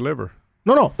they don't deliver?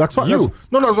 No, that's fine. You.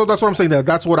 So that's what I'm saying.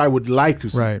 That's what I would like to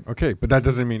see. Right. Okay, but that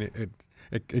doesn't mean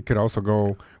it could also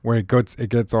go where it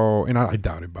gets all, and I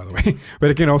doubt it, by the way,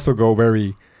 but it can also go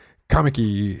very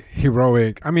comic-y,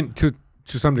 heroic. I mean, to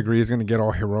some degree, it's going to get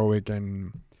all heroic.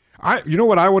 And you know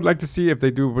what I would like to see if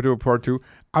they do a part 2?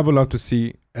 I would love to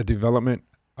see a development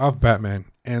of Batman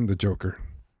and the Joker,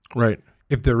 Right.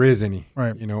 if there is any.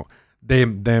 Right. You know,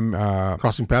 them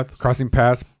Crossing paths. crossing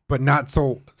paths, but not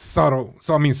so subtle.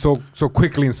 So I mean, so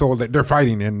quickly, and so that they're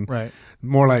fighting, and Right.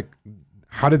 more like,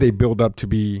 how did they build up to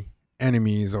be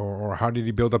enemies, or how did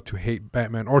he build up to hate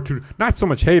Batman, or to not so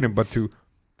much hate him, but to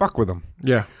fuck with him?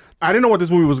 Yeah. I didn't know what this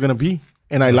movie was going to be,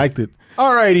 and I liked it.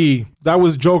 Alrighty. That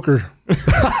was Joker.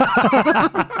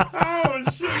 Oh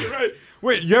shit! You're right.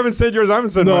 Wait, you haven't said yours. I haven't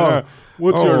said No. mine.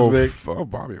 What's yours, Vic? Oh,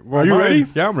 Bobby. Are you ready?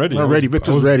 Yeah, I'm ready. I'm ready.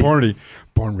 Victor's ready.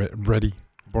 Born ready.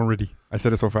 I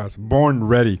said it so fast. Born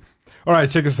ready. All right,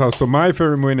 check this out. So my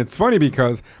favorite movie, and it's funny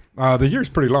because the year's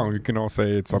pretty long. You can all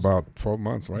say it's about 12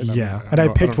 months, right? Yeah. And I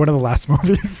picked one of the last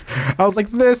movies. I was like,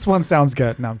 this one sounds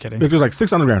good. No, I'm kidding. Victor's like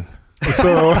 600 grand.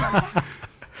 So,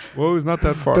 well, it's not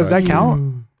that far. Does that actually.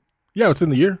 count? Yeah, it's in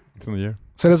the year. It's in the year.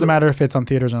 So it doesn't matter if it's on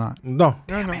theaters or not. No.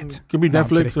 Damn it. It can be No, I'm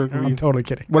Netflix kidding. or it can I'm be totally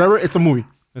kidding. whatever. It's a movie.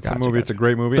 It's a Gotcha, movie. It's a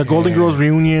great movie. The Golden and- Girls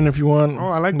reunion, if you want. Oh,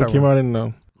 I like that It came one. out in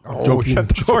Oh, joking. shut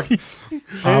the fuck.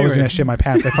 I was Anyway. gonna shit my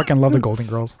pants. I fucking love the Golden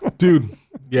Girls. dude.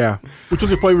 Yeah. Which was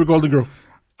your favorite Golden Girl?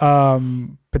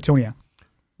 Petunia.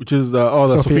 Which is the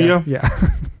Sophia. Yeah.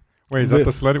 Wait, is that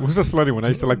the slutty? Who's the slutty one? I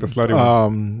used to like the slutty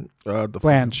one. The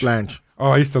Blanche. Blanche. Oh,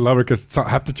 I used to love her because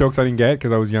half the jokes I didn't get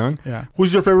because I was young. Yeah.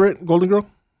 Who's your favorite Golden Girl?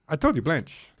 I told you,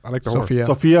 Blanche. I like the horror. Sophia.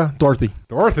 Sophia. Dorothy.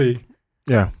 Dorothy.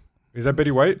 Yeah. Is that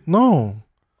Betty White? No.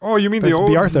 Oh, you mean That's the old?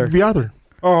 B. Arthur. B. Arthur.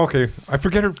 Oh, okay. I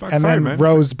forget her. And Sorry, then man.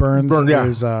 Rose Burns yeah.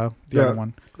 is the Yeah. other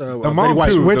one. The Betty mom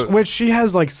White. too. Which she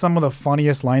has like some of the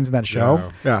funniest lines in that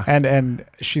show. Yeah. Yeah. And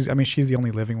she's the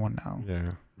only living one now.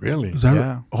 Yeah. Really? Is that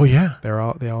Yeah. Oh, yeah.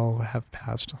 They all have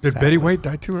passed. Did sadly. Betty White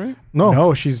die too? Right? No.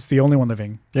 No, she's the only one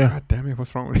living. Yeah. God damn it!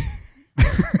 What's wrong with you?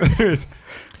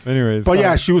 Anyways. But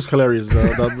yeah, she was hilarious.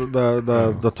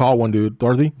 The tall one, dude.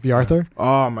 Dorothy. B. Arthur.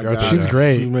 Oh, my Yeah, God. She's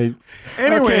great. She made,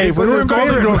 Anyways, but this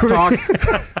Golden Girls talk.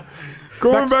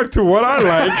 going back to what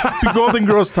I like. To Golden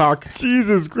Girls talk.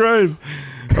 Jesus Christ.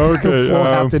 Okay. We'll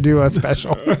have to do a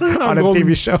special on a Golden-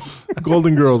 TV show.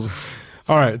 Golden Girls.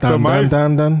 all right. So Dun, my dun,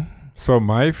 dun, dun. So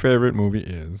my favorite movie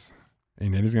is,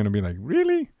 and Eddie's gonna be like,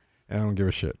 really? And I don't give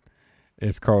a shit.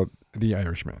 It's called The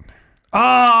Irishman. Oh,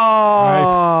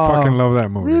 I fucking love that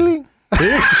movie. Really?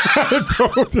 I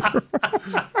told you.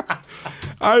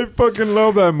 I fucking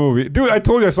love that movie, dude. I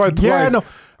told you I saw it twice. Yeah, no.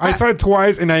 I saw it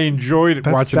twice, and I enjoyed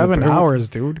that's watching 7 it. hours,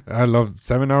 dude. I love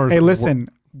 7 hours. Hey, listen,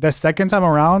 the second time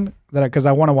around, because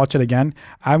I want to watch it again,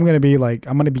 I'm gonna be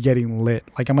getting lit.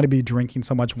 Like I'm gonna be drinking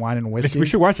so much wine and whiskey. We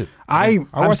should watch it. I'm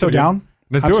watch so it again. down.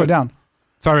 Let's I'm do so it. down.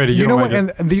 Sorry, Eddie. You know don't what?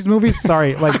 like And these movies,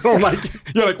 sorry, like You're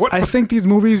like, what? I think these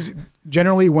movies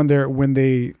generally when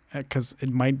they because it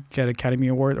might get Academy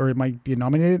Award or it might be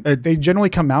nominated, they generally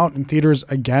come out in theaters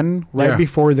again right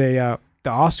before they the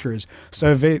Oscars.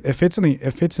 So if it's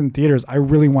in theaters, I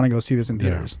really want to go see this in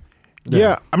theaters.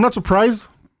 Yeah, I'm not surprised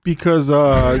because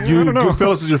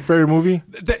Goodfellas is your favorite movie.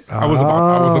 I was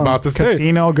about to say.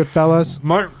 Casino, Goodfellas.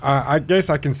 I guess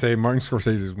I can say Martin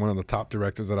Scorsese is one of the top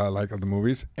directors that I like of the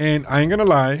movies. And I ain't gonna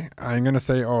lie. I ain't gonna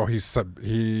say, oh, he's so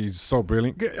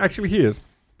brilliant. Actually, he is.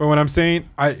 But when I'm saying,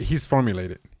 he's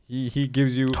formulated. He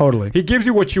gives you Totally. He gives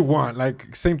you what you want.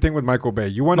 Like same thing with Michael Bay.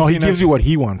 You want to No, see he gives you what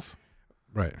he wants.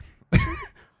 right.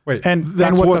 Wait, and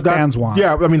what the fans want.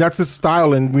 Yeah, I mean that's his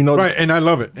style, and we know. right, and I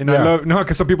love it, and I Yeah. love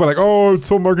because some people are like, oh, it's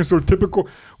so Marcus, so typical.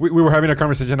 We were having a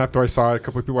conversation after I saw a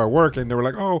couple of people at work, and they were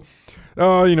like, oh,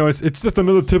 it's just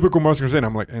another typical Marcus Scorsese.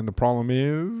 I'm like, and the problem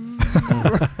is,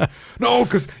 no,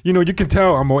 because you can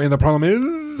tell and the problem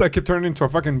is, I kept turning into a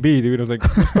fucking bee, dude. I was like,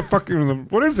 what's the fucking,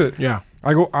 what is it? Yeah.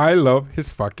 I go, I love his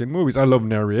fucking movies. I love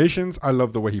narrations. I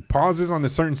love the way he pauses on the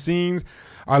certain scenes.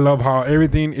 I love how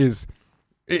everything is.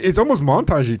 It's almost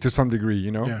montagey to some degree,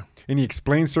 Yeah. And he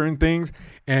explains certain things.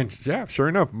 And yeah, sure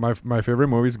enough, my favorite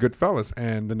movie is Goodfellas.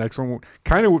 And the next one,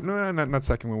 not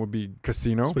second one, would be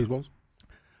Casino. Spaceballs.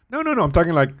 No. I'm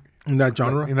talking like In that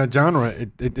genre. in that genre.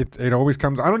 It always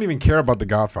comes. I don't even care about The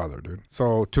Godfather, dude.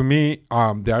 So to me,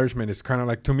 The Irishman is kind of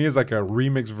like, to me, is like a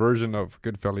remix version of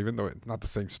Goodfellas, even though it's not the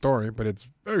same story, but it's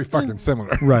very fucking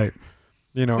similar. Right.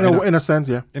 In In a sense,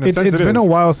 yeah. It's been a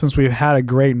while since we've had a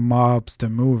great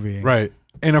mobster movie. Right.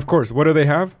 And of course, what do they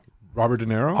have? Robert De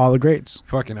Niro, All the greats.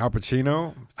 fucking Al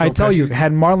Pacino. I Joe tell you, Pesci.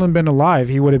 had Marlon been alive,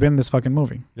 he would have been this fucking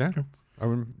movie. Yeah. I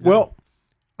mean, yeah. Well,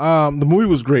 the movie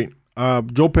was great.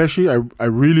 Joe Pesci, I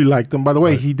really liked him. By the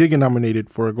way, he did get nominated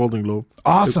for a Golden Globe.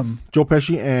 Awesome. Joe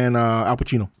Pesci and Al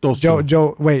Pacino. Those two.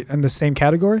 Joe, wait, in the same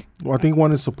category? Well, I think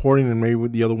one is supporting, and maybe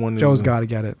the other one is Joe's got to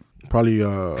get it. probably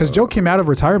Because Joe came out of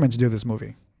retirement to do this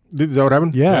movie. Is that what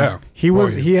happened? Yeah. Yeah.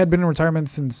 He had been in retirement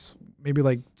since maybe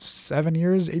like 7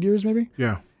 years, 8 years maybe.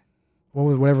 Yeah.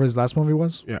 Whatever his last movie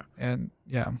was. Yeah. And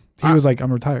yeah, he was like,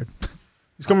 I'm retired.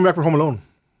 He's coming back for Home Alone.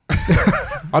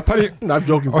 I'll tell you. Not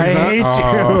joking. Oh, I he's not? hate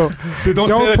Oh. you. Dude, don't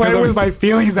say that play 'cause with my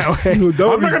feelings that way. Dude,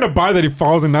 I'm not gonna buy that he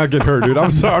falls and not get hurt, dude.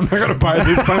 I'm sorry. I'm not gonna buy it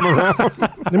this time around.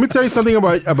 Let me tell you something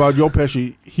about Joe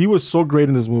Pesci. He was so great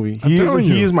in this movie. He telling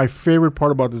you. is my favorite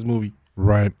part about this movie.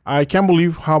 Right. I can't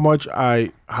believe how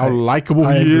likable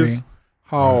I he agree. is.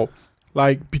 How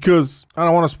because I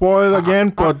don't want to spoil it again,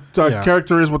 but yeah.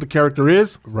 character is what the character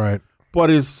is. Right. But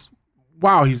he's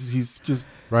just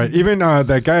Right. Even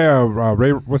that guy,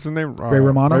 Ray, what's his name? Ray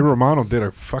Romano? Ray Romano did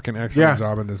a fucking excellent Yeah.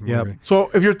 job in this Yep. movie. so.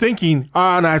 If you're thinking,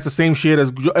 no, it's the same shit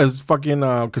as fucking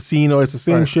Casino. It's the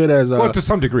same Right. shit as Well, to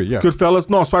some degree, yeah. Goodfellas.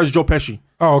 No, as far as Joe Pesci.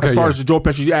 Oh, okay. As far yeah. as Joe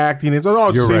Pesci acting, it's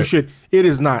the You're same right. shit. It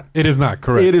is not. It is not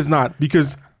correct. It is not,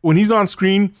 because when he's on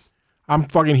screen, I'm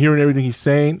fucking hearing everything he's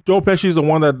saying. Joe Pesci is the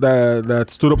one that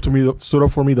stood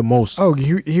up for me the most. Oh,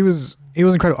 he was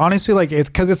incredible. Honestly, like it's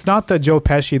because it's not the Joe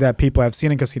Pesci that people have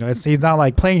seen in Casino. He's not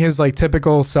like playing his like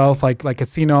typical self like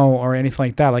Casino or anything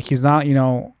like that. Like he's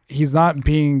not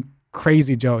being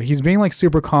crazy Joe. He's being like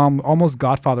super calm, almost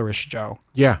Godfather-ish Joe.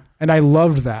 Yeah, And I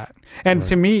loved that. And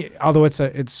to me, although it's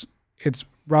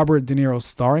Robert De Niro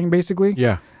starring basically,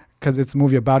 yeah. because it's a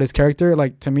movie about his character.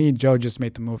 Like to me, Joe just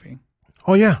made the movie.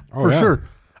 Oh yeah, Oh, for yeah. sure.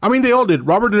 I mean, they all did.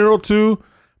 Robert De Niro too,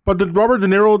 but the Robert De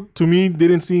Niro to me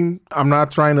didn't seem. I'm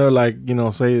not trying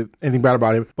to say anything bad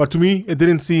about him, but to me it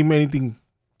didn't seem anything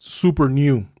super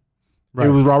new. Right.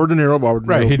 It was Robert De Niro.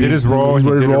 Right. He did his role. He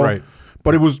did it right.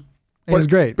 But it was. It was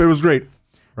great. But it was great.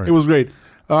 Right. It was great.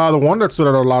 The one that stood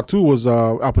out a lot too was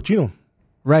Al Pacino.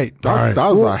 Right. That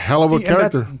was a hell of a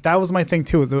character. That was my thing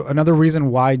too. Another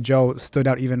reason why Joe stood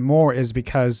out even more is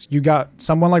because you got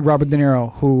someone like Robert De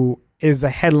Niro who is the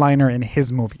headliner in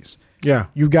his movies. Yeah.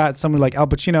 You got someone like Al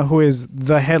Pacino who is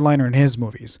the headliner in his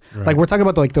movies. Right. Like we're talking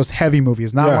about like those heavy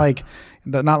movies, not Yeah.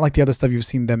 like the other stuff you've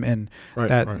seen them in. Right,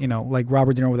 that right. like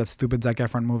Robert De Niro with that stupid Zac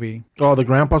Efron movie. Oh, the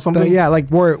grandpa something. Yeah, like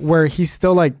where he's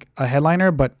still like a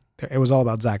headliner, but it was all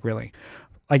about Zach really.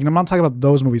 Like I'm not talking about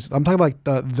those movies. I'm talking about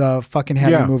like the fucking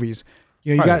heavy Yeah. movies.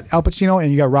 You know, you Right. got Al Pacino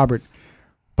and you got Robert.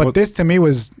 But Well- this to me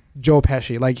was Joe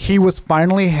Pesci. Like he was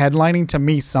finally headlining to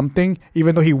me something,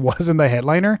 even though he wasn't the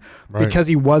headliner, Right. because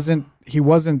he wasn't,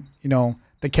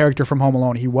 the character from Home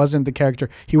Alone. He wasn't the character.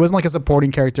 He wasn't like a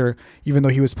supporting character, even though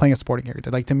he was playing a supporting character.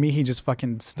 Like to me, he just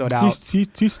fucking stood out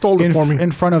He stole it for me.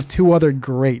 in front of two other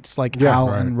greats like Yeah, Al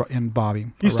right. and Bobby.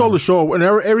 He stole the show, and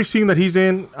every scene that he's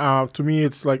in, to me,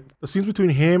 it's like the scenes between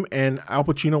him and Al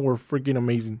Pacino were freaking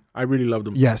amazing. I really loved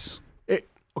them. Yes.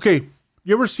 Okay,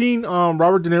 you ever seen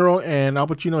Robert De Niro and Al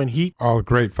Pacino in Heat? Oh,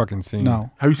 great fucking scene.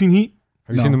 No. Have you seen Heat?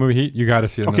 Have you No. seen the movie Heat? You got to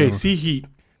see it. Okay, see Heat.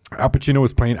 Al Pacino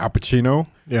was playing Al Pacino.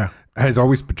 Yeah, Has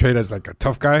always portrayed as like a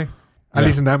tough guy. At Yeah.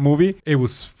 least in that movie, it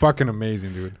was fucking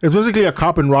amazing, dude. it's basically a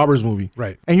cop and robbers movie,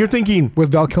 Right. and you're thinking, With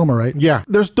Val Kilmer, right? yeah,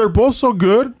 they're both so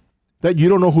good that you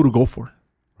don't know who to go for.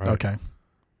 Right. Okay.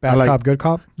 Bad like- cop, good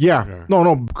cop. Yeah, Yeah.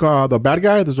 no, the bad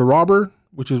guy. There's a robber,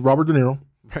 which is Robert De Niro,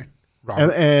 Right.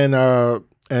 Robert. and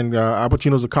Al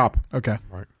Pacino's a cop. Okay.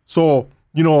 So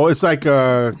it's like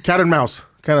a cat and mouse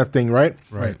kind of thing, right?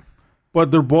 Right.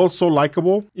 But they're both so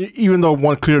likable, even though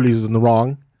one clearly is in the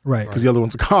wrong. Right. because the other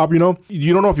one's a cop. You know,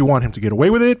 you don't know if you want him to get away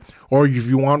with it or if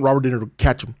you want Robert De Niro to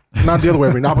catch him. Not the other way.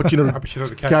 I mean, Al Pacino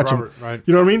to catch him. Right.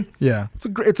 You know what I mean? Yeah. It's a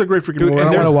great freaking Dude, movie. and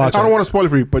I there's- watch don't it. want to spoil it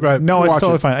for you, but No, it's watch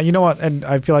totally it. fine. You know what? And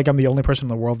I feel like I'm the only person in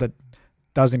the world that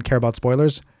doesn't care about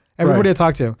spoilers. Everybody I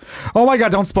talk to, oh my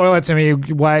god, don't spoil it to me.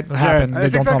 What happened? Yeah,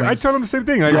 Don't tell me. I tell them the same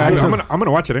thing. Like, Yeah, I'm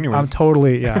gonna watch it anyways. I'm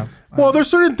totally Well, there's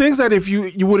certain things that if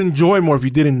you would enjoy more if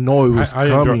you didn't know it was I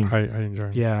coming. enjoy. I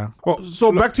enjoy. yeah. Well,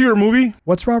 so back to your movie.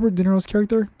 What's Robert De Niro's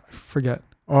character? I forget.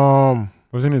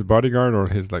 Wasn't his bodyguard or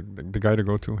his like the guy to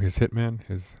go to his hitman?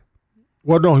 His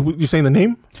Well, no, you saying the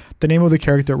name? The name of the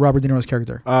character, Robert De Niro's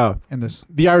character in this.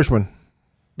 The Irishman.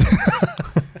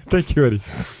 Thank you, Eddie.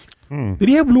 Did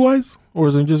he have blue eyes, or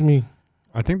is it just me?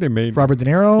 I think they made Robert De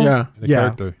Niro. Yeah, the Yeah.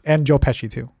 character. And Joe Pesci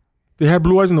too. they had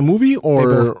blue eyes in the movie, or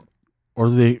both- or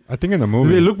they I think in the do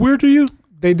movie they look weird to you?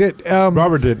 They did.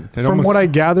 Robert did. It From almost- what I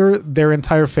gather, their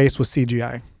entire face was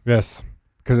CGI. yes,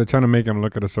 because they're trying to make him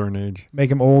look at a certain age. Make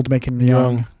him old, make him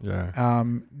young. Yeah,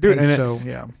 Dude, and so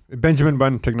yeah. Benjamin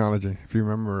Button technology. If you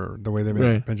remember the way they made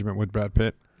Right. Benjamin with Brad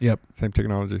Pitt. Yep. Same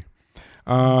technology.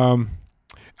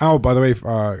 Oh, by the way,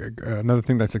 another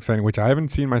thing that's exciting, which I haven't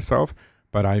seen myself,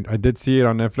 but I did see it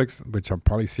on Netflix, which I'll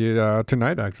probably see it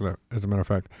tonight, actually, as a matter of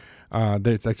fact.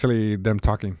 It's actually them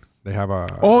talking. They have a...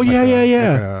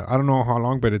 yeah. I don't know how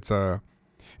long, but it's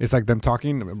like them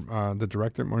talking. The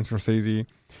director, Martin Scorsese,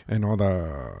 and all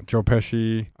the Joe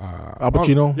Pesci. Al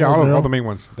Pacino. All the main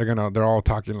ones. They're all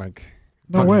talking like...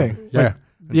 No funny. way. Yeah.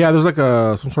 Yeah, there's like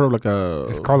some sort of like a.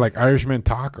 It's called like Irishman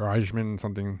Talk or Irishman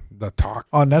something. The Talk.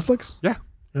 On Netflix?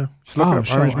 Just look it up.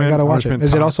 Shit, I gotta watch it. Irishman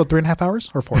Is it Talk. also 3.5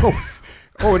 hours or 4?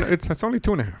 Oh, and it's only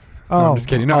 2.5. No, Oh, I'm just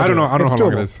kidding. No, I'll I don't do know. it. I don't know It's how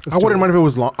long it doable. is. It's I wouldn't doable. mind if it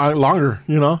was longer.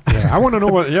 You know. Yeah, I want to know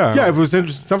what. Yeah. Yeah, if it was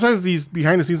interesting. Sometimes these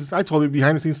behind the scenes. I told you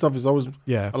behind the scenes stuff is always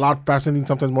Yeah. a lot fascinating.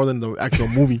 Sometimes more than the actual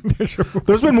movie.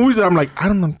 There's been movies that I'm like, I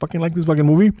don't fucking like this fucking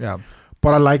movie, Yeah.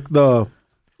 but I like the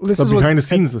This the is behind what, the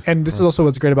scenes. and this is also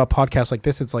what's great about podcasts like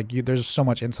this. It's like there's so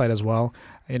much insight as well.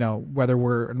 You know, whether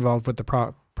we're involved with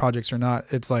the projects or not,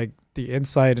 it's like the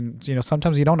insight, and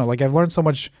sometimes you don't know. Like I've learned so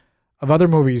much of other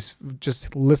movies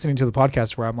just listening to the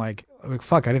podcast, where I'm like,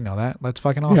 fuck, I didn't know that. That's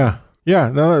fucking awesome. Yeah,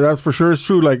 no, that for sure is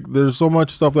true. Like, there's so much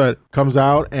stuff that comes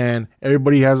out, and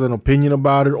everybody has an opinion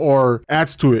about it or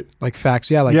adds to it. Like facts,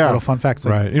 little fun facts.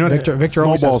 Like Right. You know, Victor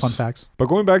always has snowballs. fun facts. But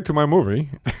going back to my movie,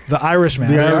 The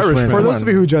Irishman. The Irishman. For Come those on. of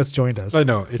you who just joined us, I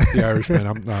know it's The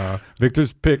Irishman.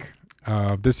 Victor's pick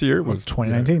this year was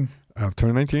 2019.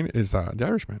 2019 is The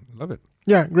Irishman. Love it.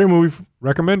 Yeah, great movie.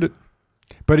 Recommend it.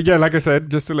 But again, like I said,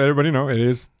 just to let everybody know, it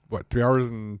is 3 hours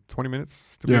and 20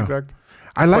 minutes to be Yeah. exact.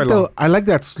 I quite long. like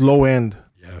that slow end.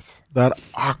 Yes. That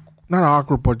not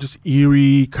awkward, but just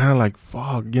eerie, kind of like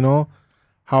fuck.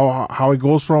 How it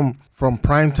goes from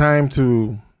prime time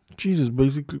to Jesus.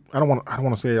 Basically, I don't want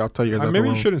to say it. I'll tell you guys. Maybe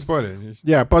you after. shouldn't spoil it.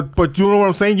 Yeah, but you know what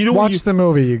I'm saying. You know Watch you, the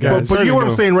movie, you guys. but you know what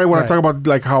I'm Certainly saying, right? When I Right. talk about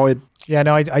like how it Yeah,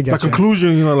 no, I the get you.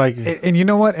 conclusion. Like And you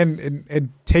know what? And it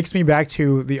takes me back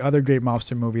to the other great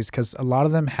mobster movies, because a lot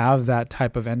of them have that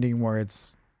type of ending where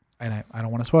it's, and I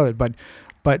don't want to spoil it, but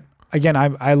again,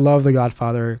 I love The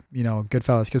Godfather,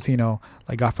 Goodfellas, Casino,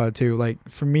 like Godfather 2. Like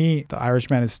for me, The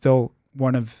Irishman is still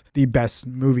one of the best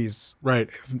movies, right.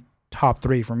 top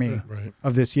 3 for me Right.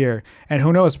 of this year. And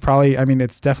who knows? Probably, I mean,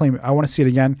 it's definitely. I want to see it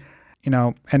again,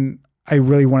 and I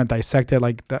really want to dissect it,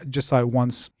 like just like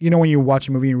once. When you watch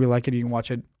a movie and you really like it, you can watch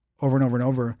it over and over and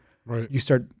over. Right. You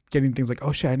start getting things like,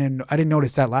 oh shit, I didn't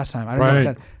notice that last time. I didn't Right. notice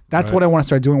that. That's Right. what I want to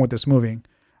start doing with this movie.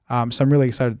 So I'm really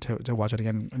excited to watch it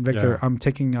again. And Victor, Yeah. I'm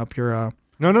taking up your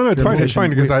No, it's Your fine. It's invitation. fine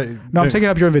because I'm taking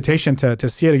up your invitation to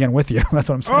see it again with you. That's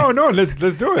what I'm saying. Oh no, let's do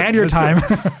it. and your Let's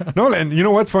do time. it. No, and you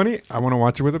know what's funny? I want to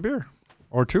watch it with a beer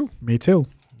or 2. Me too.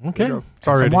 Okay. There you go.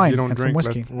 Sorry, some Eddie, wine you don't and some drink.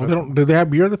 whiskey. Well, do they have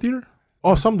beer at the theater?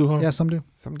 Oh, some do, huh? Yeah, some do.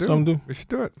 Some do. Some do. We should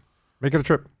do it. Make it a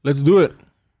trip. Let's do it.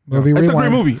 Movie It's a great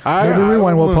Rewind. movie. Movie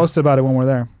Rewind. We'll post about it when we're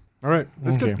there. All right,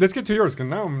 let's Okay. get to yours because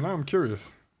now I'm curious.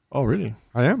 Oh, really?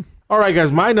 I am. All right,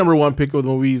 guys. My number one pick of the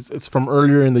movies. It's from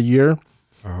earlier in the year.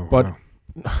 Oh, But- wow.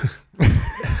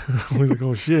 We're like,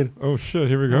 oh shit. Oh shit!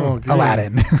 Here we go. Oh, God.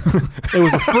 Aladdin. It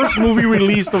was the first movie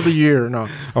released of the year. No,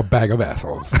 A bag of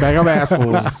assholes. Bag of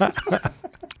Assholes.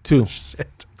 2.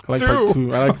 Shit. I like part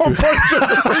 2. I like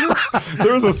 2.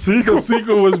 There was a sequel. The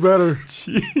sequel was better.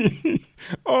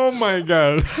 Oh my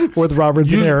god. With Robert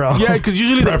De Niro. Yeah, because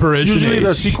usually Preparation the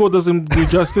age. sequel doesn't do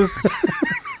justice.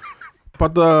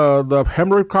 But the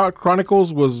Hemorrhoid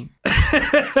Chronicles was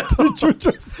Did you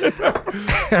just say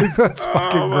that? That's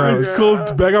fucking my gross. it's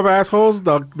called Bag of Assholes.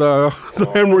 The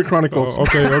Hemorrhoid Chronicles. Oh,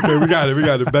 okay. We got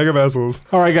it. Bag of assholes.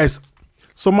 All right, guys.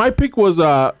 So my pick was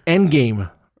Endgame,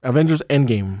 Avengers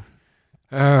Endgame.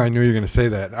 I knew you were gonna say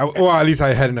that. Well, at least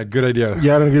I had a good idea. You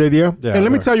had a good idea? Yeah, and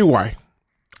let me right. tell you why.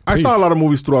 I saw a lot of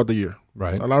movies throughout the year.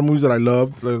 Right. A lot of movies that I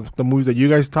loved, the movies that you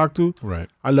guys talked to, Right.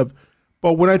 I loved.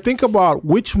 But when I think about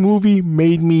which movie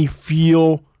made me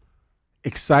feel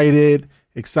excitement,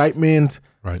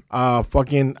 Right. I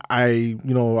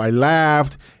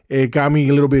laughed. It got me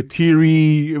a little bit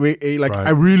teary. Right.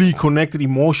 I really connected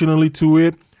emotionally to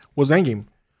it. Was Endgame.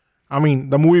 I mean,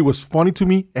 the movie was funny to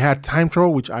me. It had time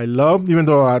travel, which I loved, even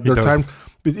though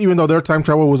their time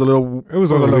travel was a little. It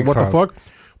was a little what the fuck.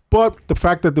 But the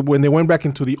fact that when they went back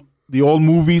into the old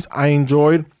movies, I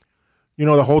enjoyed.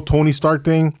 The whole Tony Stark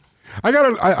thing.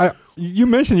 You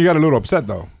mentioned you got a little upset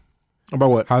though. About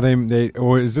what? How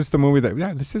or is this the movie that?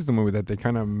 Yeah, this is the movie that they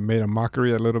kind of made a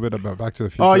mockery a little bit about Back to the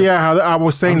Future. Oh yeah, how I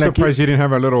was saying I'm that. surprised you didn't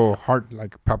have a little heart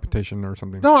palpitation or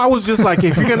something. No, I was just like,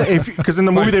 because in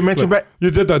the movie they mentioned back. You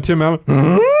did that, Tim Allen.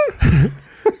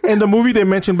 In the movie they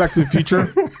mentioned Back to the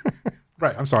Future.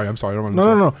 Right. I'm sorry. I don't want to.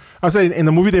 No. I was saying in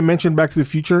the movie they mentioned Back to the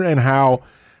Future and how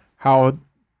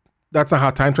that's not how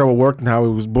time travel worked and how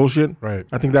it was bullshit. Right.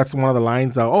 I think that's one of the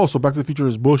lines. So Back to the Future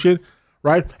is bullshit,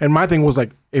 right? And my thing was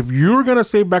like, if you're gonna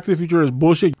say Back to the Future is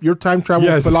bullshit, your time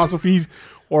travel philosophies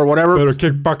or whatever, better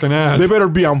kick fucking ass. They better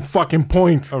be on fucking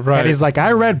point. Right. And he's like,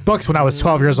 I read books when I was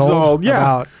 12 years old. So,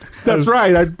 yeah. That's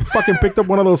right. I fucking picked up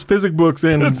one of those physics books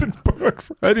and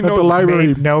books. I didn't know at the library.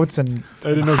 Made notes and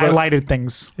highlighted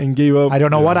things. And gave up. I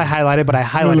don't know what I highlighted, but I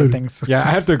highlighted things. Yeah,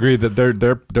 I have to agree that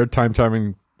their time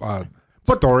traveling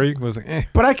story was like, eh.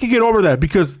 But I could get over that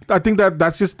because I think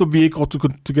that's just the vehicle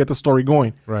to get the story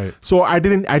going. Right. So I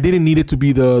didn't need it to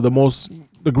be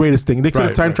the greatest thing. They could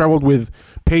have time traveled with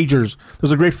pagers. There's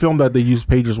a great film that they use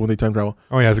pagers when they time travel.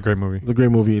 Oh yeah, it's a great movie. It's a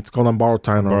great movie. It's called On Borrowed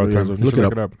Time. Look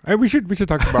it up. Hey, we should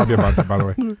talk to Bobby about that. By the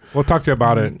way, we'll talk to you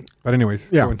about it. But anyways,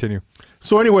 continue.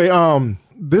 So anyway,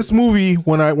 this movie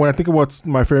when I think of what's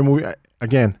my favorite movie,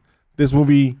 again, this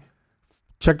movie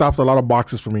checked off a lot of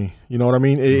boxes for me. You know what I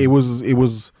mean? It was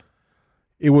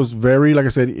very, like I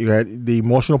said, you had the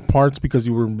emotional parts because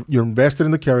you're invested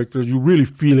in the characters. You really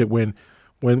feel it when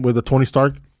with the Tony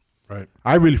Stark. Right.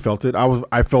 I really felt it.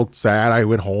 I felt sad. I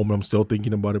went home and I'm still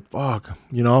thinking about it. Fuck.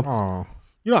 Oh.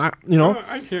 I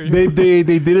hear you. They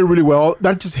did it really well.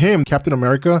 Not just him, Captain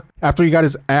America. After he got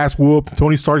his ass whooped,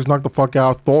 Tony Stark's knocked the fuck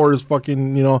out. Thor is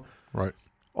fucking, right,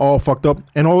 all fucked up.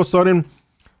 And all of a sudden,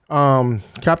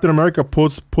 Captain America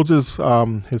puts his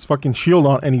fucking shield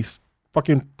on and he's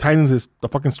fucking tightens the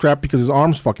fucking strap because his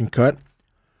arm's fucking cut.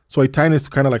 So he tightens to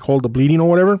kind of like hold the bleeding or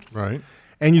whatever. Right.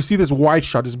 And you see this wide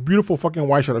shot, this beautiful fucking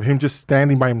wide shot of him just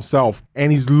standing by himself.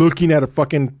 And he's looking at a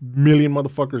fucking million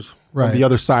motherfuckers on the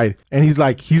other side. And he's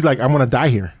like, I'm going to die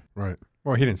here. Right.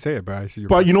 Well, he didn't say it, but I see.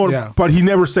 But you know what? But he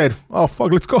never said, oh,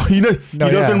 fuck, let's go. He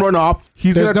doesn't run off.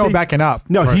 There's no backing up.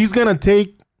 No, he's going to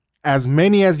take as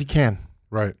many as he can.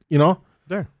 Right. Yeah,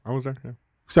 I was there. Yeah.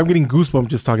 So I'm getting goosebumps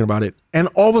just talking about it. And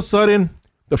all of a sudden,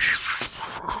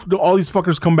 all these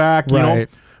fuckers come back, you know.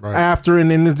 Right. After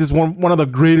and then it's just one of the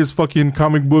greatest fucking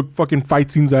comic book fucking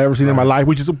fight scenes I ever seen in my life,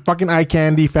 which is a fucking eye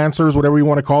candy, fan service, whatever you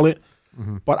want to call it.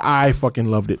 Mm-hmm. But I fucking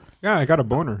loved it. Yeah, I got a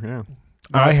boner. Yeah,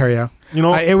 I hear you.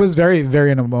 It was very,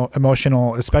 very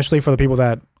emotional, especially for the people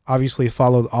that obviously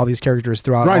followed all these characters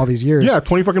throughout all these years. Yeah,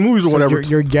 20 fucking movies or whatever.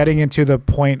 You're getting into the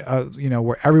point of,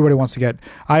 where everybody wants to get.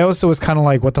 I also was kind of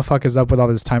like, what the fuck is up with all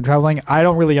this time traveling? I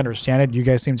don't really understand it. You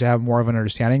guys seem to have more of an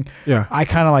understanding. Yeah. I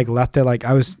kind of like left it. Like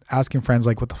I was asking friends,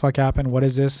 like, what the fuck happened? What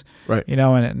is this? Right.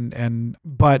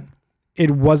 But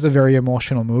it was a very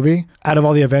emotional movie. Out of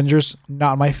all the Avengers,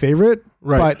 not my favorite.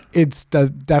 Right. But it's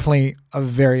definitely a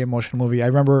very emotional movie. I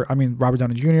remember, Robert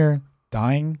Downey Jr.,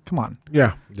 dying. Come on.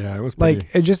 Yeah. Yeah, it was pretty.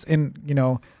 Like it just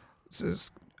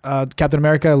Captain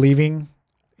America leaving,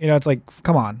 it's like,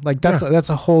 come on. Like that's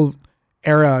a whole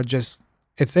era. Just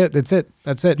that's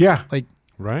it. Yeah. Like,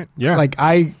 right. Yeah. Like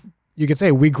you could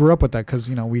say we grew up with that because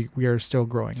we are still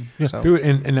growing. Yeah. So. Dude,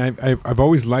 and I've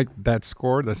always liked that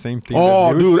score, the same theme.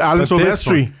 Oh, dude, Alan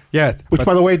Silvestri. Yeah. Which,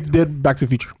 by the way, did Back to the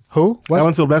Future. Who? What?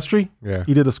 Alan Silvestri. Yeah.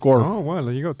 He did the score. Oh, well,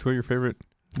 there you go. Two of your favorite.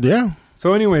 Yeah.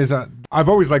 So, anyways, I've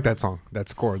always liked that song, that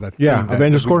score, that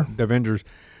Avengers score. The Avengers.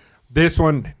 This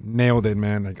one nailed it,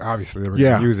 man. Like obviously they were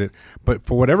gonna use it, but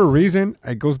for whatever reason,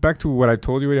 it goes back to what I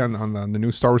told you on the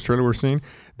new Star Wars trailer we're seeing.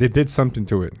 They did something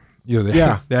to it. They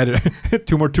added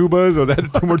two more tubas or they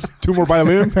added two more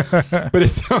violins, but it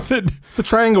sounded. It's a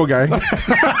triangle guy.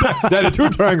 They added two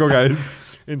triangle guys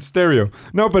in stereo.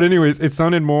 No, but anyways, it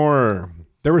sounded more.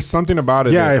 There was something about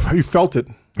it. Yeah, you felt it.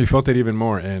 You felt it even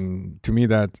more, and to me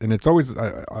and it's always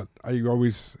I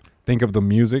always think of the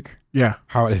music. Yeah,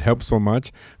 how it helps so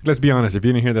much. Let's be honest, if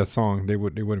you didn't hear that song, it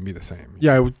wouldn't be the same.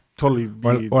 Yeah, totally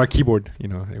be, or a keyboard. You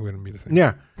know, it wouldn't be the same.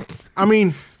 yeah. I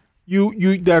mean, you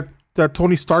that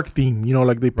Tony Stark theme, you know,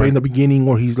 like they play in Right. the beginning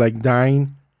where he's like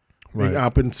dying, Right. like,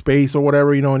 up in space or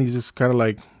whatever, you know, and he's just kind of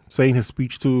like saying his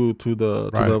speech to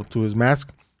his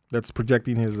mask that's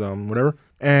projecting his whatever,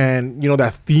 and you know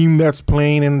that theme that's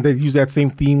playing, and they use that same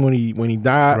theme when he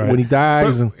died Right. when he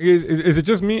dies. But And is it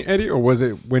just me, Eddie, or was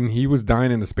it when he was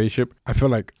dying in the spaceship? I feel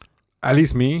like, at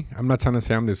least me, I'm not trying to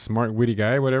say I'm this smart, witty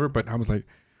guy, whatever, but I was like,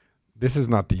 this is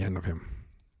not the end of him.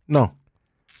 no,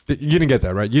 You didn't get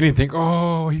that, right? You didn't think,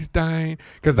 oh, he's dying.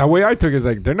 Because the way I took it is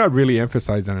like, they're not really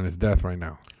emphasizing on his death right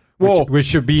now. well, Which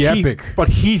should be epic. But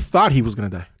he thought he was gonna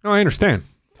die. No, I understand.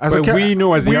 As But we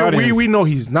know as the audience. we know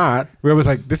he's not. We was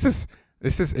like, this is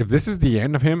if this is the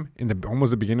end of him in the almost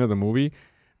the beginning of the movie,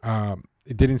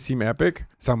 it didn't seem epic.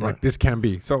 So I'm Right. like, this can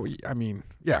be. So I mean,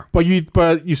 yeah. But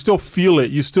you still feel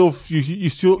it. You still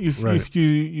Right.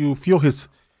 you feel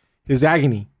his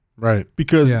agony. Right.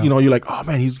 Because Yeah. you know you're like, oh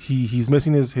man, he's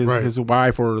missing his Right. his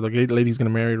wife, or the lady he's gonna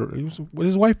marry. Or was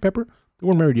his wife Pepper? They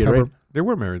weren't married yet, Pepper. right? They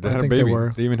were married. They I had a think they baby.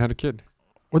 were. They even had a kid.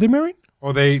 Were they married?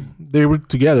 Oh, they. They were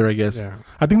together, I guess. Yeah.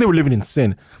 I think they were living in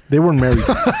sin. They weren't married.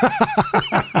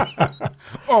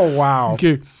 Oh wow.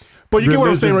 Okay, but you get what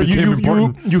I'm saying, right? Religion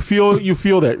became You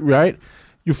feel that, right?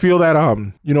 You feel that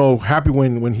you know, happy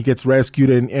when he gets rescued,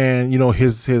 and you know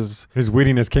his His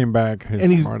wittiness came back. His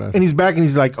and he's smartass. and he's back, and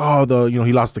he's like, oh, you know,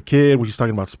 he lost the kid, which he's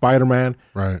talking about Spider-Man.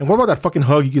 right. And what about that fucking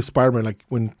hug he gives Spider-Man? Like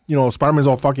when, you know, Spider-Man's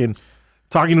all fucking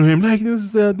talking to him, like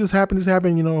this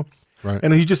happened, you know. Right.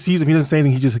 And he just sees him. He doesn't say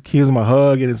anything. He just gives him a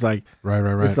hug, and it's like, Right.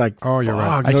 it's like, oh, you're right.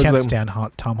 fuck, I you know, can't it's like,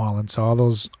 stand Tom Holland. So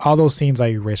all those scenes I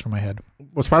erase from my head.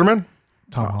 what, Spider-Man?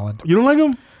 Tom Holland. You don't like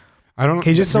him? I don't.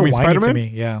 He's just so you mean whiny to Spider-Man?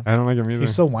 me. Yeah. I don't like him either.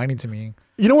 He's so whiny to me.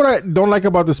 You know what I don't like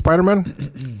about the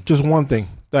Spider-Man? Just one thing.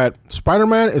 That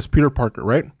Spider-Man is Peter Parker,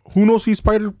 right? Who knows he's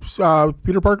Peter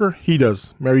Parker? He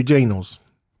does. Mary Jane knows.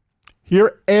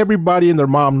 Here, everybody and their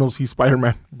mom knows he's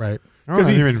Spider-Man. Right. Oh, I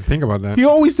didn't even think about that. He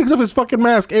always takes off his fucking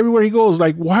mask everywhere he goes.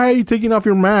 Like, why are you taking off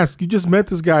your mask? You just met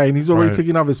this guy, and he's already Right.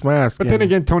 taking off his mask. But then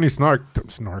again, Tony Stark. Tony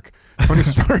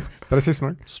Stark. Did I say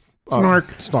Snark? Tony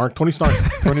Stark. Tony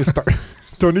Stark.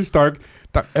 Tony Stark.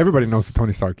 Everybody knows who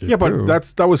Tony Stark is. Yeah, but too.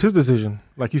 that was his decision.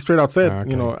 Like he straight out said,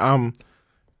 Okay. you know,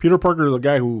 Peter Parker is the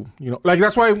guy who, you know, like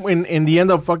that's why in the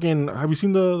end of fucking, have you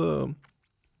seen the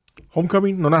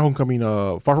Homecoming? No, not Homecoming.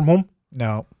 Far From Home.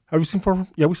 No. Have you seen Far From?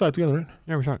 Yeah, we saw it together, right?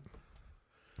 Yeah, we saw it.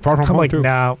 Far from I'm home like, too.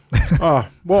 no.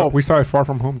 Well, We saw it Far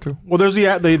From Home too. well, there's the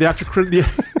after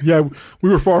yeah, we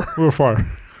were far. We were far.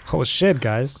 Oh shit,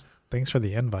 guys. Thanks for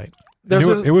the invite. There's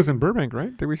It was in Burbank,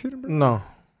 right? Did we see it in Burbank? no,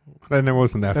 Then it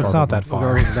wasn't that That's far. not that no,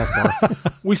 far. it wasn't that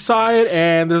far. We saw it,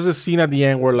 and there's a scene at the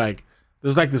end where like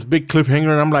there's like this big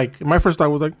cliffhanger, and I'm like, my first thought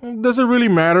was like, does it really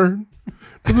matter?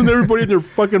 Doesn't everybody and their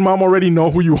fucking mom already know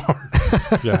who you are?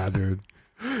 Yeah, dude.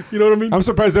 You know what I mean? I'm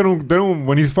surprised they don't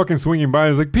when he's fucking swinging by,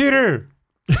 it's like, Peter!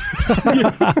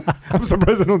 I'm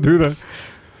surprised they don't do that.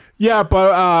 Yeah,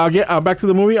 but again, back to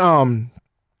the movie.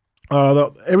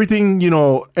 Everything, you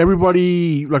know,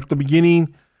 everybody like the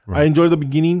beginning. Right. I enjoyed the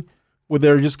beginning where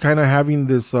they're just kind of having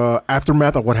this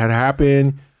aftermath of what had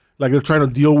happened. Like they're trying to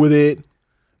deal with it.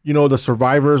 You know, the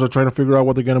survivors are trying to figure out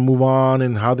what they're gonna move on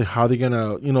and how they're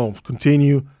gonna, you know,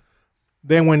 continue.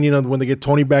 Then when they get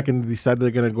Tony back and they decide they're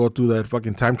gonna go through that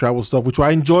fucking time travel stuff, which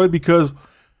I enjoyed because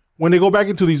when they go back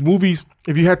into these movies,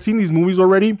 if you had seen these movies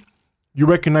already, you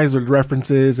recognize the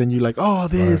references and you're like, oh,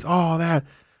 this, oh, that,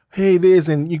 hey, this,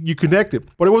 and you connect it.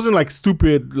 But it wasn't like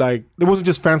stupid, like, it wasn't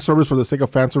just fan service for the sake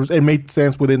of fan service. It made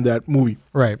sense within that movie.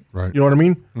 Right. Right. You know what I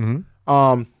mean?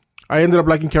 Mm-hmm. I ended up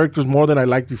liking characters more than I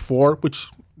liked before, which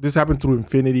this happened through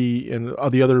Infinity and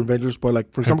the other Avengers. But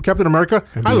like, for example, Captain America,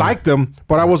 I liked him,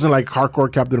 but I wasn't like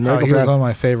hardcore Captain America He was fan. one of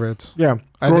my favorites. Yeah.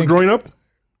 I think- Growing up?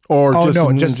 Or Oh just no,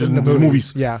 in, just in the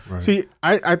movies. Yeah. Right. See,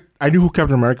 I knew who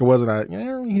Captain America was,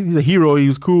 and he's a hero, he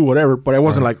was cool, whatever. But I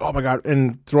wasn't like, oh my god.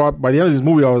 And throughout, by the end of this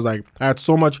movie, I was like, I had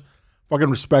so much fucking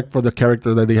respect for the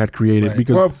character that they had created Right.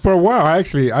 because Well, for a while, I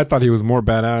thought he was more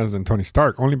badass than Tony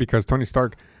Stark, only because Tony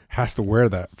Stark has to wear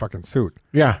that fucking suit.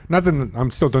 yeah, Not that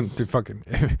I'm still doing to fucking.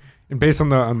 And based on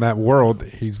that world,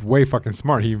 he's way fucking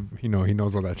smart. He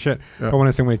knows all that shit. Yeah. But when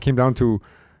it came down to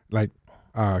like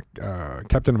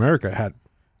Captain America had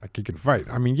like he can fight.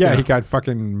 I mean, yeah, Yeah. he got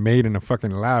fucking made in a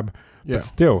fucking lab, yeah, but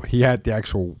still he had the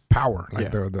actual power, like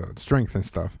Yeah. the strength and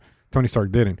stuff. Tony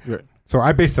Stark didn't. Right. So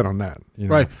I based it on that. You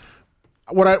know? right.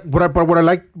 What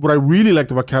I really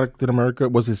liked about Captain America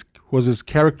was his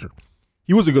character.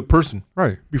 He was a good person,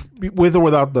 Right. with or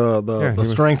without the he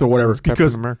was- strength or whatever. Captain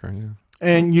Because America. Yeah.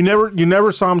 and you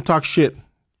never saw him talk shit.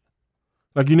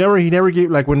 Like he never gave,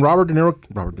 like when Robert Downey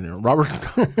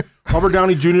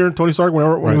Jr. and Tony Stark,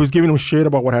 when he was giving him shit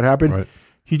about what had happened,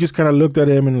 he just kind of looked at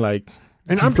him and like,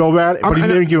 he felt bad, but he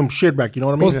didn't give him shit back. You know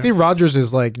what I mean? Well, Steve Rogers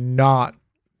is like not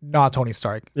Tony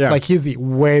Stark. Yeah. Like he's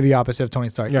way the opposite of Tony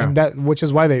Stark. Yeah. And which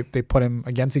is why they put him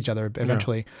against each other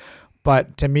eventually. Yeah.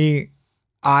 But to me,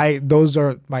 those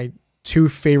are my two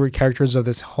favorite characters of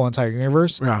this whole entire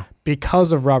universe. Yeah.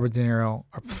 Because of Robert De Niro.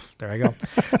 There I go.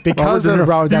 Because of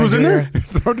Robert Downey Jr. He was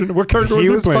in there? What character was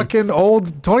he was fucking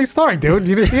old Tony Stark, dude.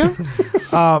 You didn't see him?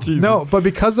 No, but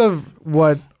because of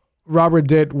what Robert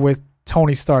did with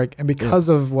Tony Stark and because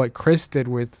of what Chris did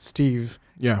with Steve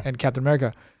and Captain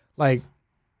America, like,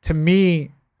 to me,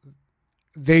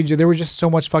 there was just so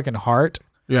much fucking heart.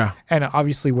 Yeah. And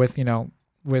obviously with the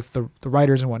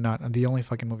writers and whatnot, and the only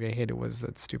fucking movie I hated was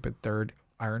that stupid third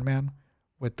Iron Man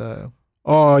with the...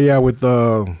 Oh, yeah, with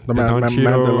the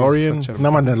Mandalorian.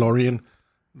 Not Mandalorian.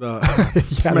 The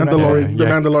Mandalorian. The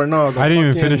Mandalorian. No, I didn't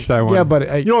even finish that one. Yeah, but...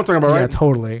 you know what I'm talking about, right? Yeah,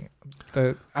 totally.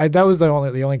 That was the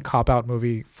only cop-out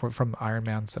movie from Iron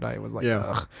Man's that I was like,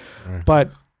 ugh. Right.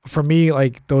 But for me,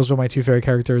 like, those were my two favorite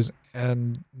characters,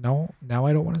 and now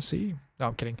I don't want to see... No,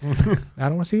 I'm kidding. I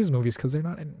don't want to see these movies because they're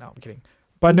not... No, I'm kidding.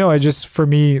 But no, for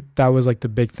me, that was like the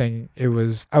big thing.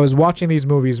 I was watching these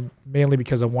movies mainly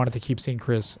because I wanted to keep seeing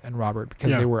Chris and Robert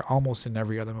because they were almost in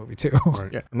every other movie too.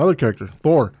 Right. Yeah. Another character,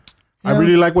 Thor. Yeah. I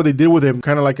really like what they did with him,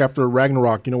 kind of like after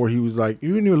Ragnarok, where he was like,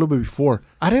 even a little bit before.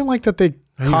 I didn't like that they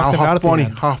caught him out at the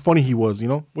end. How funny he was,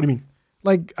 What do you mean?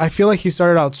 Like, I feel like he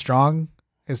started out strong,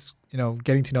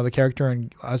 getting to know the character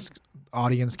and us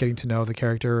audience getting to know the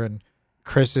character and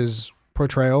Chris's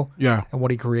portrayal and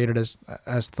what he created as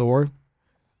Thor.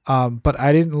 But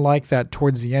I didn't like that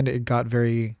towards the end. It got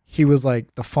he was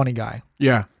like the funny guy.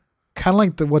 Yeah. Kind of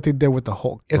like what they did with the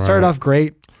Hulk. It started off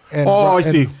great. And, I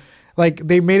see. Like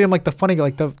they made him like the funny guy,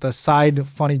 like the side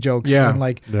funny jokes. Yeah. And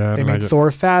like they made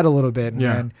Thor fat a little bit.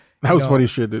 Yeah. And, that was funny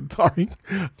shit, dude. Sorry.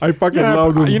 I fucking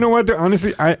loved him. You know what?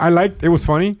 Honestly, I liked it. Was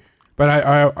funny. But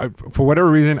I for whatever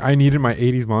reason, I needed my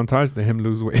 80s montage to him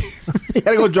lose weight. He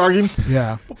had to go jogging.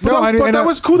 Yeah. But that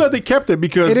was cool that they kept it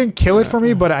because... It didn't kill it for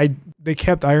me, but they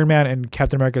kept Iron Man and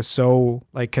Captain America so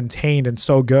like contained and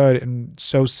so good and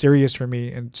so serious for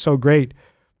me and so great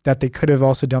that they could have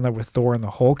also done that with Thor and the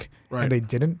Hulk. Right. And they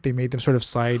didn't. They made them sort of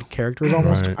side characters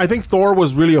almost. Right. I think Thor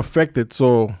was really affected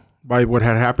by what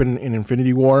had happened in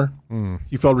Infinity War.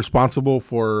 He felt responsible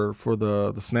for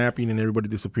the snapping and everybody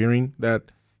disappearing. That...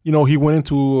 he went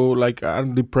into like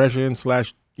depression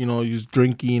 / he was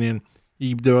drinking and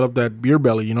he developed that beer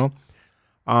belly,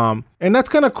 and that's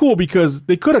kind of cool because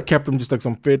they could have kept him just like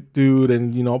some fit dude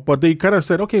and, but they kind of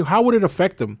said, okay, how would it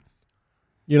affect him?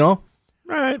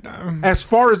 Right. As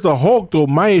far as the Hulk though,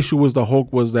 my issue was the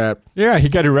Hulk was that... Yeah, he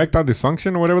got erectile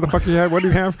dysfunction or whatever the fuck he had. What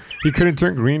did he have? He couldn't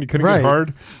turn green. He couldn't get hard.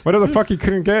 Whatever the fuck he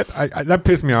couldn't get. That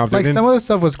pissed me off. Like some of the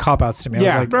stuff was cop-outs to me.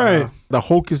 Yeah, I was like, right. The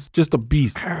Hulk is just a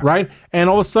beast, right? And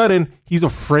all of a sudden, he's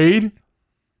afraid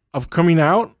of coming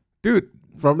out. Dude.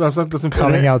 From that's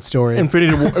coming out story.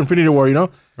 Infinity War,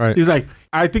 Right. He's like,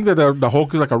 I think that the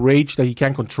Hulk is like a rage that he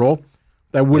can't control.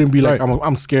 That wouldn't be like,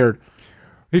 I'm scared.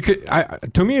 He could.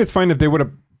 To me, it's fine if they would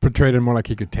have portrayed it more like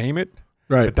he could tame it.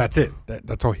 Right. But that's it.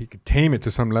 That's all. He could tame it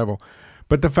to some level.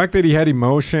 But the fact that he had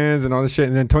emotions and all this shit,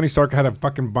 and then Tony Stark had to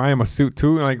fucking buy him a suit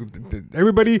too. Like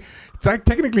everybody,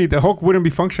 technically, the Hulk wouldn't be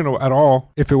functional at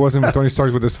all if it wasn't for Tony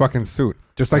Stark with his fucking suit.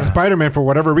 Just like Spider-Man, for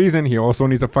whatever reason, he also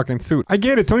needs a fucking suit. I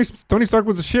get it. Tony Stark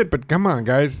was a shit, but come on,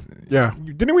 guys. Yeah.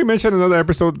 Didn't we mention in another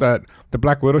episode that the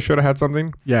Black Widow should have had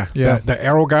something? Yeah. The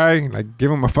Arrow guy, like give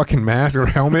him a fucking mask or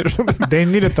helmet or something. They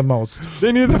need it the most.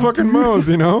 They need the fucking most,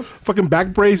 Fucking back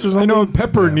brace or something. I know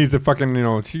Pepper needs a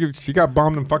fucking, she got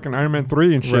bombed in fucking Iron Man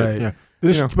 3 and shit. Right.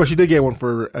 Yeah. But she did get one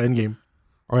for Endgame.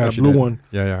 Oh yeah, blue one.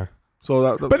 Yeah.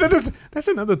 So but that's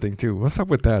another thing too. What's up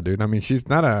with that, dude? I mean, she's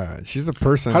a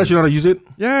person. How does she know how to use it?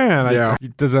 Yeah.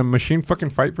 Does a machine fucking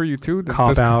fight for you too?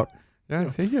 Cop out. Yeah.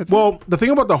 Well, the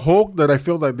thing about the Hulk that I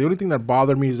feel like the only thing that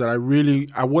bothered me is that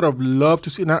I would have loved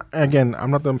to see. Now, again, I'm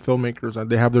not them filmmakers.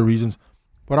 They have their reasons,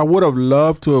 but I would have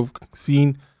loved to have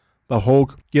seen the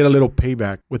Hulk get a little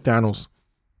payback with Thanos.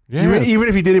 Yes. Even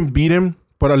if he didn't beat him,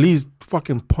 but at least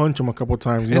fucking punch him a couple of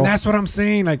times. And that's what I'm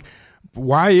saying. Like,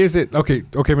 why is it okay?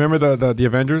 Remember the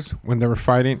Avengers when they were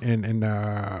fighting and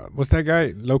what's that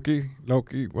guy? Loki.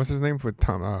 What's his name for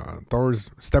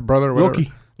Thor's stepbrother?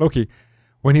 Loki.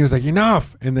 When he was like,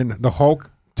 enough, and then the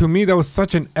Hulk. To me, that was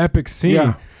such an epic scene.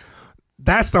 Yeah.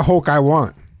 That's the Hulk I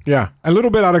want. Yeah. A little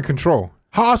bit out of control.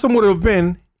 How awesome would it have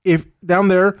been if down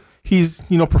there he's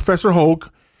Professor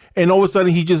Hulk, and all of a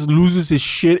sudden he just loses his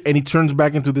shit and he turns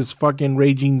back into this fucking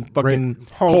raging fucking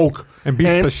Hulk. And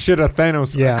beats the shit out of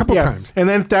Thanos a couple times. And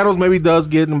then Thanos maybe does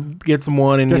get some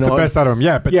one and gets the best out of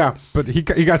him. But he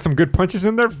got some good punches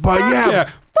in there. But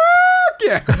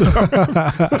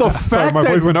the fact my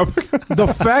voice went up. The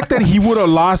fact that he would have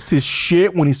lost his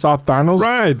shit when he saw Thanos,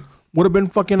 right, would have been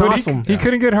fucking awesome. He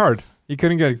couldn't get hard. He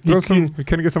couldn't get he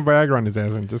couldn't get some Viagra on his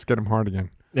ass and just get him hard again.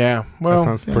 Yeah, well, that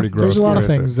sounds pretty gross. There's a lot of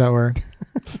things that were.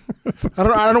 I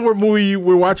don't know what movie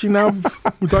we're watching now.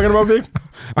 We're talking about, Vic.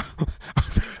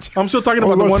 I'm still talking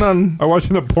about the one on. I'm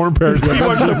watching the porn parody. You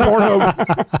watching the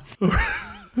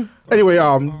Pornhub. Anyway,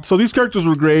 so these characters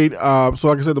were great. So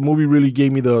like I said, the movie really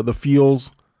gave me the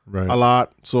feels a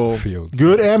lot. So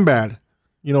good and bad.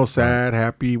 You know, sad,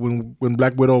 happy. When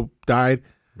Black Widow died,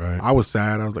 I was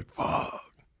sad. I was like, fuck.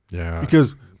 Yeah.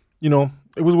 Because, you know,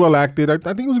 it was well acted. I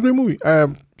think it was a great movie.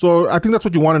 So I think that's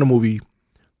what you want in a movie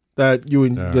that you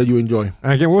enjoy.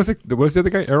 And again, what was the other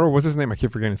guy? Arrow? What's his name? I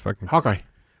keep forgetting his fucking. Hawkeye,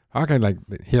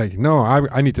 no,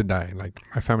 I need to die. Like,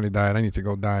 my family died. I need to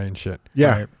go die and shit.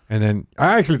 Yeah. Right? And then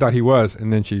I actually thought he was,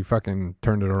 and then she fucking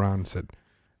turned it around and said,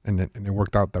 and it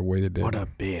worked out that way it did. What a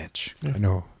bitch. I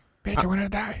know. Bitch, I wanted to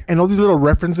die. And all these little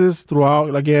references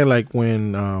throughout, again, like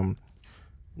when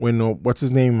what's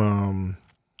his name?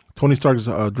 Tony Stark's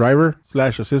driver /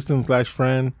 assistant /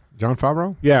 friend. Jon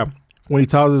Favreau? Yeah. When he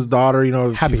tells his daughter, you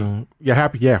know, Happy.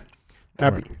 Happy.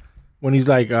 Right. When he's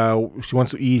like, she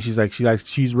wants to eat, she's like, she likes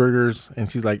cheeseburgers.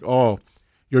 And she's like, oh,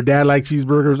 your dad likes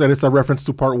cheeseburgers. And it's a reference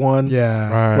to part 1. Yeah.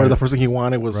 Right. Where the first thing he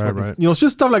wanted was, you know, it's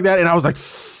just stuff like that. And I was like,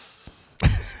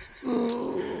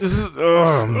 this is,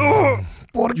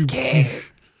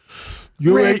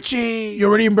 you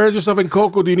already embarrassed yourself in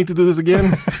Coco. Do you need to do this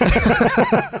again?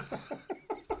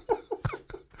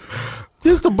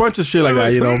 Just a bunch of shit like that,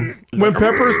 you know. When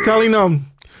Pepper's telling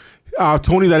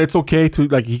Tony that it's okay to,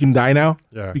 like, he can die now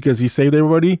because he saved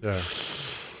everybody. Yeah.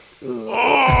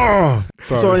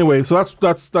 So anyway, so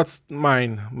that's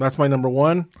mine. That's my number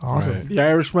 1. Awesome. Right. The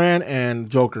Irishman and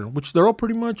Joker, which they're all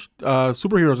pretty much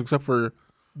superheroes except for.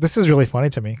 This is really funny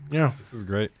to me. Yeah. This is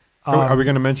great. Are we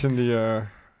gonna mention the?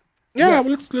 Well,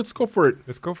 let's go for it.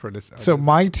 Let's go for this. So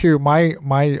my two backups.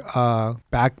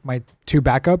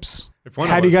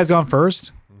 Had you guys gone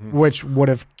first, which would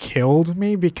have killed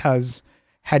me because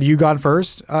had you gone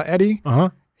first, Eddie,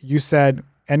 you said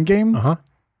Endgame.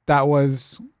 That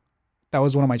was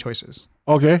one of my choices.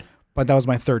 Okay. But that was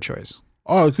my third choice.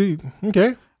 Oh, see,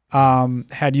 okay.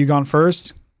 Had you gone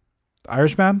first,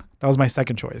 Irishman, that was my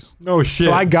second choice. No shit.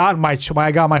 So I got my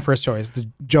first choice, the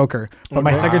Joker, but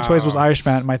my second choice was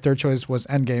Irishman. My third choice was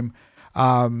Endgame.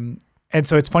 And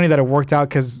so it's funny that it worked out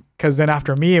because then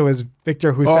after me, it was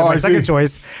Victor who said my second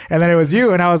choice. And then it was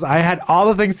you. And I had all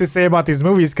the things to say about these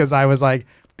movies because I was like,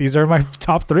 these are my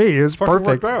top 3. It was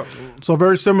perfect. Worked out. So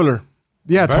very similar.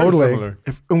 Yeah, Very totally. Similar.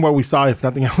 In what we saw, if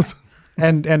nothing else.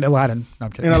 And Aladdin. No,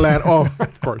 I'm kidding. In Aladdin. Oh,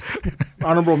 Of course.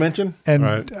 honorable mention. And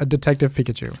Right. Detective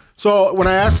Pikachu. So when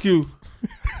I ask you,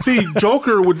 see,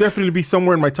 Joker would definitely be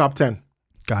somewhere in my top 10.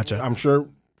 Gotcha. I'm sure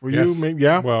for Yes. you, maybe,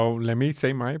 yeah. Well, let me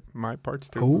say my parts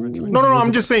too. Ooh. eventually. No.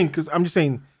 I'm just saying because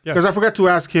Yes. I forgot to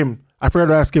ask him. I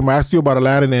asked you about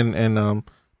Aladdin and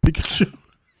Pikachu.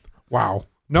 Wow.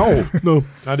 No. No,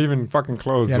 Not even fucking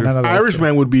close. Yeah, dude. none of those.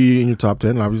 Irishman would be in your top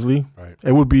 10, obviously. Right.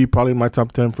 It would be probably in my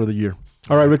top 10 for the year.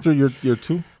 All right, Victor, you're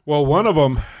 2. Well, one of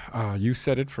them, you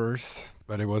said it first,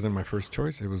 but it wasn't my first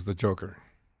choice. It was the Joker.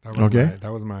 That was Okay.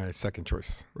 that was my second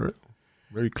choice.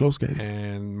 Very close, guys.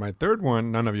 And my third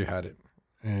one, none of you had it.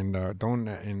 And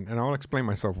and I'll explain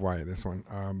myself why this one.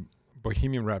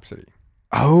 Bohemian Rhapsody.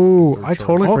 Oh, Third I choice.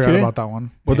 totally forgot Okay. about that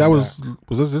one. But that And,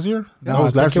 was this year? No, That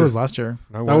was I think last it year. was last year.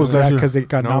 No, That was wasn't. last year. Because it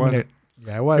got No, it wasn't. nominated.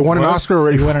 Yeah, it was. It won an Oscar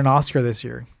already. You won an Oscar this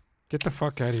year. Get the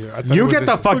fuck out of here. I thought it You was get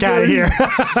the this- fuck out of here.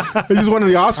 He just won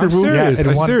the Oscar. I'm fool. serious. Yeah, it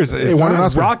I'm won- serious. it It's won an not-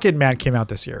 Oscar. Rocket Man came out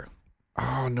this year.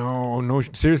 Oh no!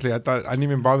 Seriously, I thought I didn't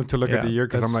even bother to look Yeah, at the year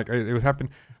because I'm that's- like, it would happen.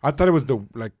 I thought it was the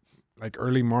like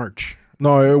early March.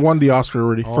 No, it won the Oscar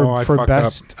already. Oh, I For fucked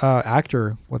best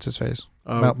actor, what's his face?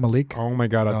 Malik. Oh my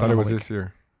god! I No, thought no, it was like- this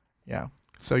year. Yeah.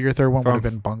 So your third one would have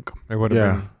From- been Bunk. It would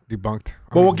have been debunked.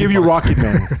 But we'll give you Debunked. Rocket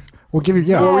Man. We'll give you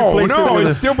We'll replace it No, with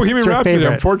it's still Bohemian it's your Rhapsody,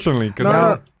 favorite. unfortunately. Because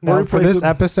No. Now, for replace this it-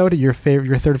 episode, your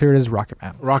third favorite is Rocket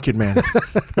Man. Rocket Man.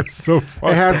 it's so It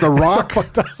fun. has the Rock.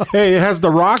 Hey, it has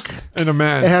the Rock. And a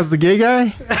man. It has the gay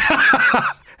guy.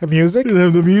 The music. It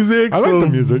has the music. I like the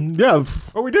music. Yeah,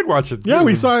 Oh, we did watch it. yeah,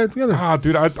 we saw it together. Ah,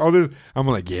 dude, all this. I'm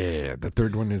like, yeah. The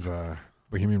third one is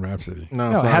Bohemian Rhapsody.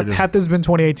 No, sorry, dude. had this been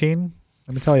 2018,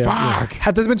 let me tell you. Fuck.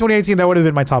 Had this been 2018, that would have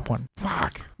been my top one.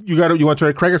 Fuck. You want to try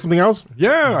to crack at something else?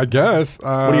 Yeah, I guess.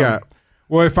 What do you got?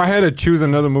 Well, if I had to choose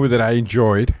another movie that I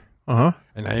enjoyed,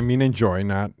 And I mean enjoy,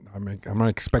 not I'm not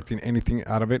expecting anything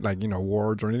out of it, like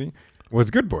awards or anything. It was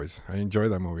Good Boys. I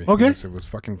enjoyed that movie. Okay. It was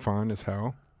fucking fun as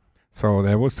hell. So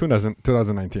that was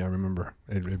 2019. I remember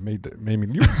it made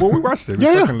me. Well, we watched it. We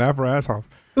fucking laughed our ass off.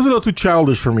 It was a little too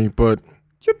childish for me, but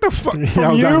Get the fuck I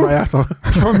from was laughing my you. ass off.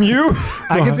 From you.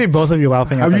 I can see both of you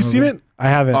laughing. At Have that you seen movie. it? I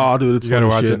haven't. Oh, dude, it's You gotta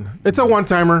funny watch shit. it. It's a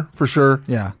one-timer for sure,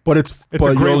 Yeah. but It's but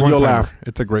a great one. you'll laugh.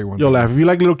 It's a great one. You'll laugh if you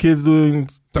like little kids doing, You like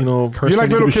stupid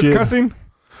little kids shit. cussing?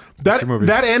 It's a movie.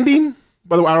 That ending.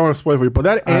 By the way, I don't want to spoil it for you, but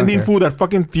that I don't ending care. fool, that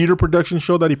fucking theater production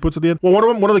show that he puts at the end. Well,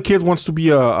 one of the kids wants to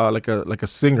be like a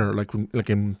singer, like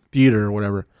in theater or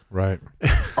whatever. Right.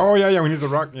 Oh yeah. When he's a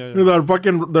rock. Yeah. That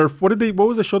fucking what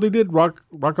was the show they did? Rock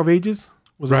of Ages.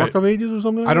 Was it Right. Rock of Ages or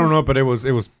something? I don't know, but it was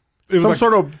Some like,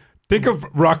 sort of think of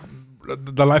rock,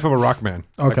 the life of a rock man.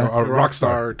 Like Okay. a rock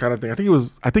star. kind of thing.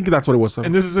 I think that's what it was.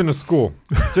 And this is in a school.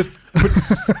 Just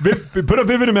put a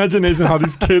vivid imagination how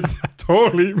these kids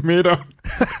totally made up.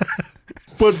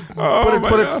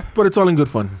 but it's all in good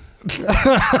fun.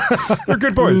 They're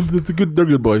good boys. They're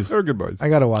good boys. They're good boys. I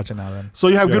gotta watch it now then. So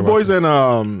you have You Good gotta Boys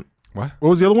and What? what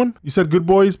was the other one? You said Good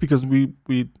Boys because we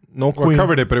no Well, Queen. I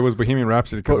covered it, but it was Bohemian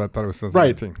Rhapsody because But- I thought it was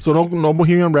Right. 2019. So no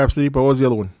Bohemian Rhapsody, but what was the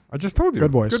other one? I just told you.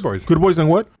 Good Boys. Good boys. Good Boys and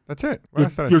what? That's it. What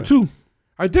else did I You're say? two.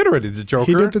 I did already. The Joker.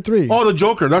 He did the three. Oh, the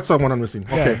Joker. That's the one I'm missing.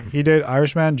 Yeah, Okay. he did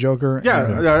Irishman, Joker. Yeah,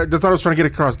 and that's what I was trying to get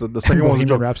across. The second one was the Bohemian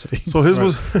Joker. Rhapsody. So his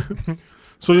was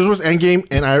so his was Endgame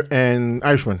and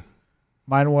Irishman.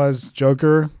 Mine was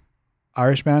Joker,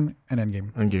 Irishman, and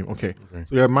Endgame. Endgame. Okay. Okay.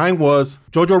 So yeah, mine was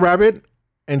Jojo Rabbit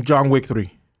and John Wick 3.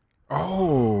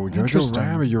 Oh, Jojo Interesting.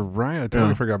 Rabbit. You're right. I totally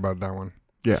Yeah. forgot about that one.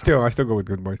 Yeah. I still go with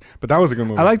Good Boys. But that was a good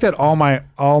movie. I like that all my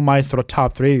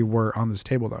top three were on this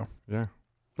table though. Yeah.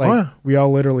 Like Oh, yeah. we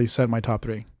all literally said my top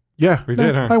three. Yeah. We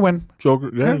did, huh? I win.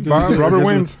 Joker. Yeah. Robert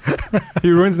wins.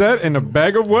 He wins that in a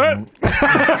bag of what?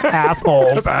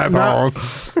 Assholes. Assholes.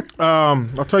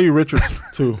 I'll tell you Richard's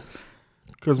too,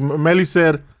 because Melly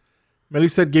said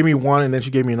gave me one and then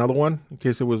she gave me another one in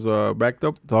case it was backed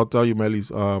up. So I'll tell you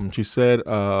Melly's. She said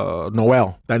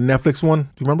Noel, that Netflix one. Do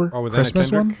you remember? Oh, with Christmas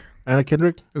Anna one? Kendrick? Anna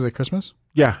Kendrick. Is it Christmas?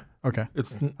 Yeah, Okay.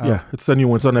 it's it's the new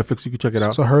one. It's on Netflix. You can check it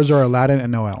out. So hers are Aladdin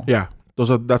and Noel. Yeah,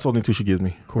 that's only two she gives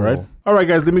me. Cool. All right,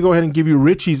 guys. Let me go ahead and give you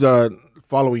Richie's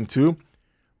following two.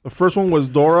 The first one was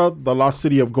Dora, the Lost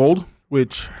City of Gold,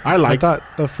 which I I liked. thought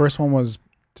the first one was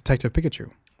Detective Pikachu.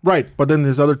 Right, but then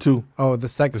his other two. Oh, the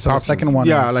second options. one.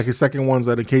 Yeah, is, like his second one's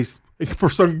that in case for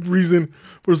some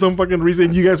fucking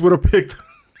reason, you guys would have picked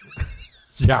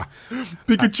Yeah.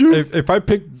 Pikachu. If I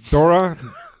pick Dora,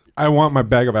 I want my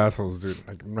bag of assholes, dude.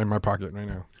 Like in my pocket right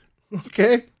now.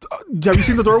 Okay. Have you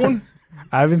seen the Dora one?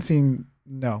 I haven't seen.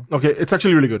 No. Okay, it's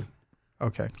actually really good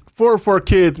Okay. for a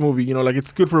kids movie. You know, like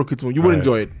it's good for a kids movie. You would Right.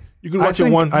 enjoy it. You could I watch think,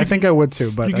 it once. I think I would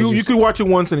too, but you could watch it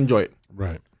once and enjoy it.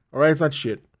 Right. All right, it's not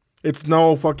shit. It's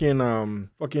no fucking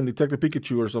Detective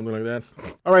Pikachu or something like that.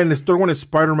 All right, and this third one is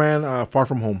Spider-Man: Far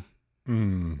From Home.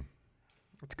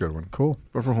 That's a good one. cool.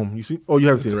 Far From Home. You see? Oh, you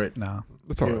haven't seen it, right? No.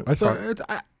 That's all right. I saw it.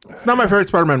 It's not my favorite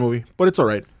Spider-Man movie, but it's all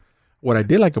right. What I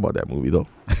did like about that movie though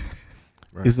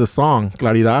Right. is the song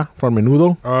 "Claridad" from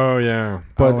Menudo, Oh, yeah.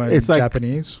 but Oh, and it's like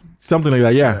Japanese. something like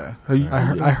that. Yeah.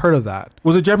 I heard of that.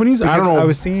 Was it Japanese? I don't Because know. I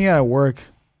was singing it at work.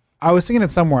 I was singing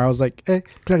it somewhere. I was like, "Hey,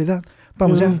 claridad,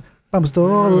 vamos ya, vamos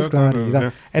todos,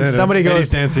 claridad." And somebody Eddie's goes,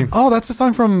 dancing. "Oh, that's the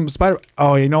song from Spider."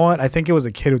 Oh, you know what? I think it was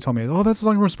a kid who told me, "Oh, that's the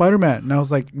song from Spider-Man." And I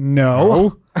was like,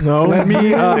 "No, no. let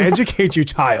me educate you,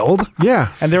 child."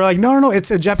 Yeah. And they were like, "No, it's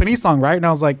a Japanese song, right?" And I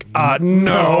was like,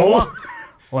 "No."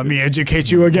 Let me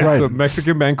educate you again. Right. It's a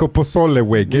Mexican man called Pozole,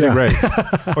 way. Get Yeah. it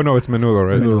right. Oh, no, it's Menudo,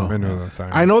 right? Menudo. Menudo, sorry.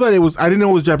 I know that it was. I didn't know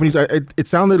it was Japanese. It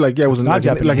sounded like it was not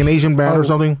like an Japanese. Asian band Oh. or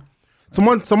something.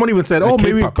 Someone even said, Like "Oh,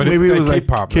 maybe K-pop, but it's it like was like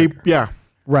K-pop, K-pop." like- Yeah.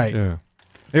 Right. Yeah.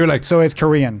 They were like, So it's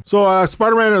Korean. So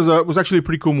Spider-Man was actually a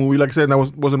pretty cool movie. Like I said, that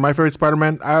wasn't my favorite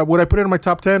Spider-Man. Would I put it in my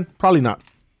top 10? Probably not.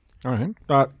 all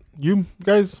right. You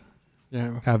guys?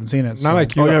 Yeah. I haven't seen it. Not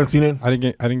like you. Oh, you haven't seen it? I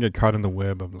didn't get caught in the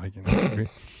web of like,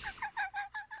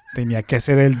 Tenía que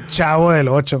ser el chavo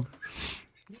del ocho.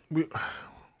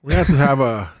 We have to have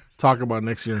a talk about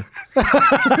next year.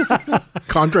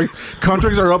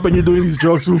 Contracts are up, and you're doing these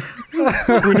jokes. we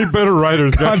need better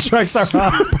writers, guys. Contracts are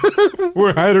up.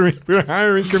 We're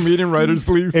hiring comedian writers,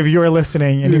 please. If you are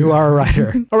listening and you are a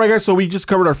writer. All right, guys. So we just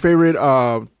covered our favorite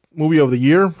movie of the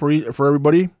year for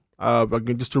everybody.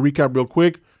 Again, just to recap real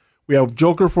quick, we have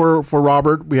Joker for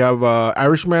Robert. We have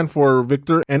Irishman for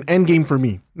Victor, and Endgame for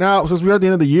me. Now, since we are at the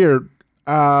end of the year,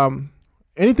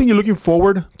 anything you're looking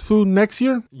forward to next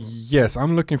year? Yes,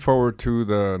 I'm looking forward to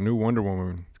the new Wonder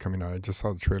Woman. It's coming out. I just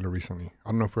saw the trailer recently. I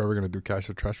don't know if we're ever going to do Cash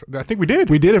or Trash. I think we did.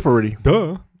 We did it already.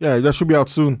 Duh. Yeah, that should be out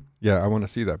soon. Yeah, I want to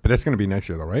see that. But that's going to be next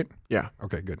year, though, right? Yeah.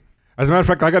 Okay, good. As a matter of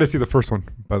fact, I got to see the first one,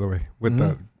 by the way. With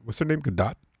what's her name?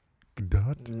 Gadot?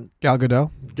 Gal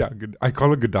Gadot. Yeah, I call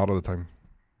her Gadot all the time.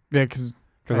 Yeah, because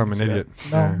I'm an idiot.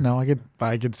 No,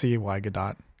 I could see why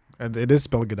Gadot. And it is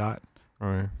spelled Gadot. All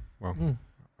right. Well,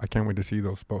 I can't wait to see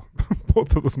those both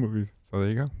of those movies. So there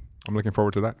you go. I'm looking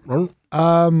forward to that.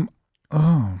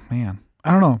 Oh man,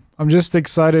 I don't know. I'm just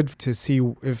excited to see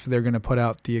if they're gonna put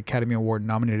out the Academy Award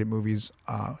nominated movies.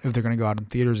 If they're gonna go out in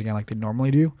theaters again like they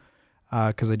normally do,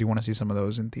 because I do want to see some of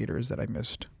those in theaters that I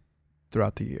missed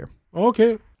throughout the year.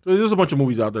 Okay. So there's a bunch of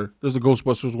movies out there. There's the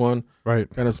Ghostbusters one. Right.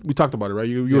 And we talked about it, right?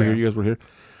 You were here. You guys were here.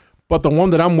 But the one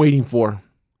that I'm waiting for.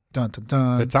 Dun dun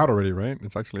dun. It's out already, right?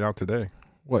 It's actually out today.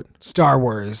 What? Star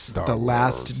Wars: The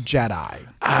Last Jedi.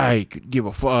 I could give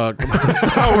a fuck about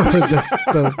Star Wars.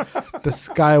 the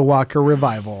Skywalker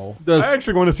revival. I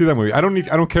actually want to see that movie. I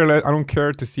don't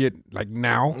care to see it like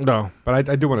now. No. But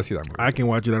I do want to see that movie. I can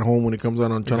watch it at home when it comes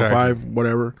out on Channel 5,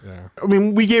 whatever. Yeah. I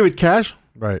mean, we gave it cash.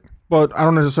 Right. But I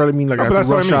don't necessarily mean like I have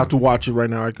to rush out to watch it right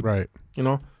now. I could, right. You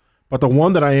know? But the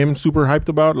one that I am super hyped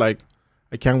about, like,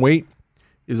 I can't wait,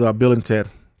 is Bill and Ted,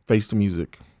 Face the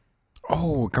Music.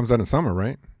 Oh, it comes out in summer,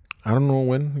 right? I don't know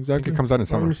when I exactly. think it comes out in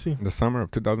summer. Let me see. In the summer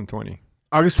of 2020.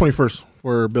 August 21st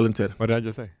for Bill and Ted. What did I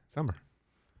just say? Summer.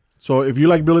 So if you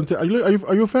like Bill and Ted, are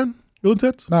you a fan? Bill and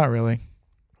Ted? Not really.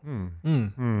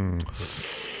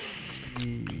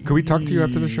 Could we talk to you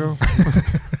after the show?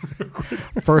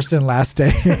 First and last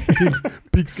day.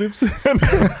 Peak slips?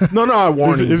 No,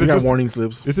 warning. Is it got just warning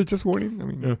slips. Is it just warning? I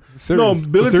mean, Yeah. serious. No,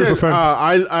 Bill and serious Ted.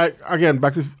 offense. I again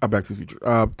back to the Future.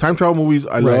 Time travel movies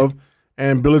I love,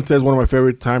 and Bill and Ted is one of my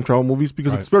favorite time travel movies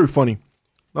because it's very funny.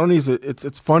 Not only is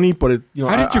it's funny, but it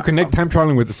How did you connect time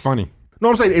traveling with it's funny? No,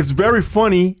 I'm saying it's very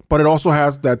funny, but it also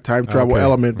has that time travel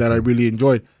element that I really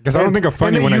enjoyed. Because I don't think of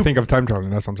funny when I think of time traveling.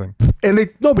 That's what I'm saying.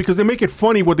 And because they make it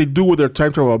funny what they do with their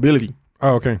time travel ability.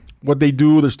 Oh, okay. What they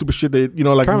do, their stupid shit. They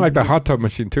like kind of like the hot tub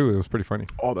machine too. It was pretty funny.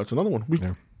 Oh, that's another one.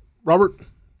 Robert,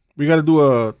 we got to do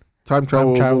a time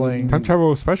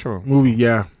travel special movie.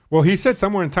 Yeah. Well, he said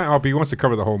somewhere in time. Oh, but he wants to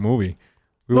cover the whole movie.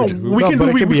 We can do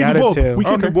both. We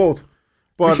can do both.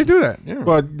 But, we should do that. Yeah.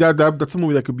 But that's a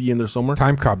movie that could be in there somewhere.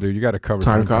 Time Cop, dude. You got to cover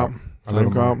Time Cop.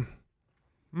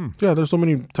 Yeah, there's so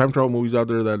many time travel movies out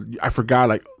there that I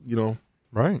forgot.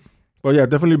 Right. But yeah,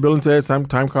 definitely Bill and Ted,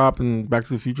 Time Cop, and Back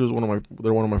to the Future is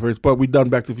they're one of my favorites. But we've done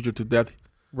Back to the Future to death.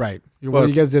 Right. Well,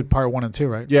 you guys did part 1 and 2,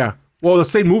 right? Yeah. Well, the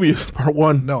same movie is part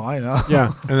 1. No, I know.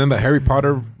 Yeah. And then the Harry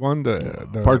Potter one,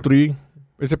 the part 3.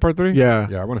 Is it part 3? Yeah.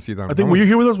 Yeah, I want to see that. I think were you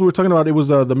here with us? We were talking about it was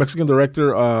the Mexican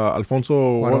director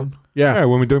Alfonso Cuarón. Yeah.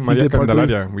 When we did Maria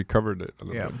Candelaria, we covered it a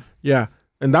little bit. Yeah.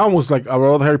 And that one was like, of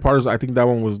all the Harry Potters, I think that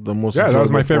one was the most. Yeah, that was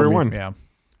my favorite one. Yeah.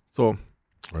 So.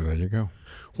 Well, there you go.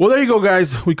 Well, there you go,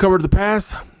 guys. We covered the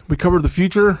past. We covered the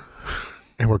future.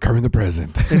 And we're covering the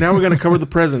present. And now we're going to cover the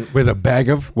present. With a bag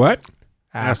of what?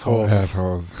 Assholes. That's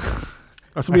going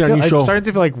to be our new show. I'm starting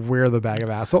to feel like we're the bag of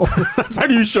assholes. That's our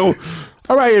new show.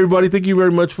 All right, everybody. Thank you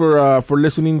very much for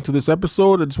listening to this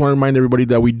episode. I just want to remind everybody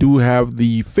that we do have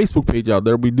the Facebook page out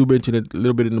there. We do mention it a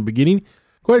little bit in the beginning.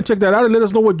 Go ahead and check that out and let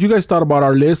us know what you guys thought about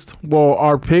our list. Well,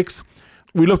 our picks.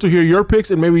 We'd love to hear your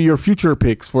picks and maybe your future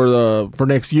picks for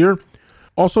next year.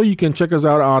 Also, you can check us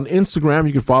out on Instagram.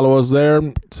 You can follow us there.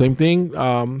 Same thing.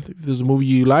 If there's a movie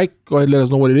you like, go ahead and let us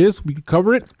know what it is. We can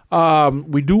cover it.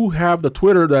 We do have the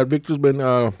Twitter that Victor's been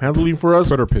handling for us.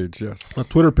 Twitter page, yes. A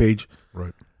Twitter page.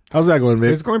 Right. How's that going,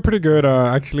 Vic? It's going pretty good.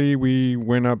 Actually, we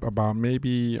went up about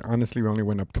honestly, we only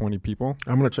went up 20 people.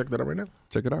 I'm going to check that out right now.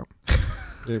 Check it out.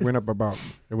 It went up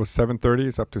it was 730.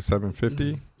 It's up to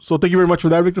 750. So thank you very much for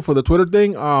that, Victor, for the Twitter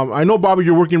thing. I know, Bobby,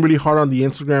 you're working really hard on the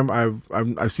Instagram.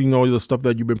 I've seen all the stuff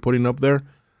that you've been putting up there.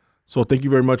 So thank you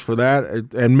very much for that.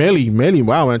 And Melly,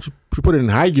 wow, man, she put it in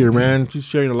high gear, man. She's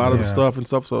sharing a lot of the stuff and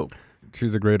stuff. So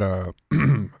she's a great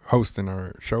host in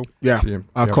our show. Yeah,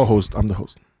 co-host. I'm the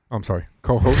host. I'm sorry,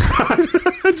 co-host.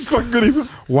 Just fucking good even.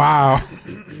 Wow.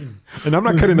 And I'm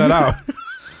not cutting that out.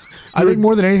 I think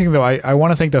more than anything, though, I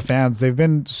want to thank the fans. They've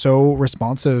been so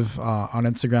responsive on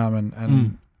Instagram,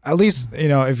 and at least,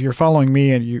 if you're following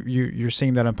me and you're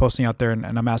seeing that I'm posting out there and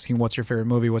I'm asking what's your favorite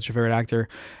movie, what's your favorite actor,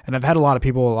 and I've had a lot of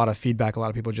feedback, a lot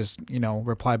of people just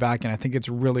reply back, and I think it's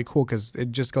really cool because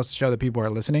it just goes to show that people are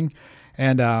listening,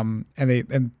 and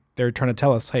they're trying to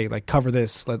tell us, hey, like, cover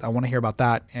this, I want to hear about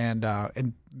that, and it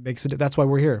makes it. That's why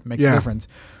we're here. It makes a difference.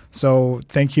 So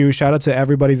thank you. Shout out to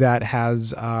everybody that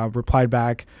has replied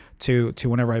back to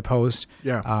whenever I post.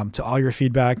 Yeah. To all your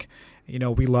feedback. You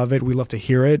know, we love it. We love to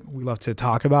hear it. We love to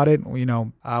talk about it. You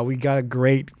know, we got a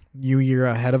great new year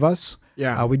ahead of us.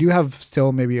 Yeah. We do have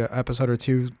still maybe an episode or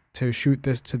two to shoot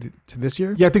this to this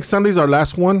year. Yeah, I think Sunday's our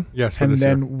last one. Yes, for And this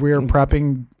then year. we're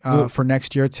prepping for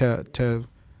next year to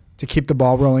keep the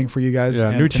ball rolling for you guys. Yeah,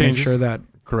 and new to changes. make sure that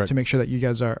Correct. to make sure that you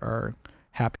guys are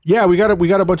happy. Yeah, we got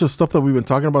a bunch of stuff that we've been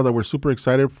talking about that we're super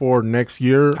excited for next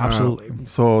year. Absolutely.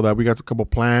 So that we got a couple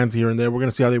plans here and there. We're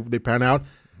gonna see how they pan out.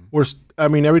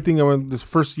 Everything. This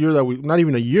first year that not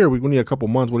even a year. We need a couple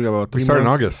months. What do you got, about 3 We start in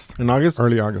months? August. In August,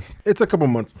 Early August. it's a couple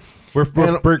months.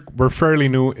 We're fairly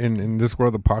new in this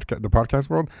world, the podcast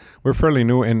world. We're fairly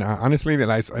new, and honestly,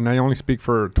 and I only speak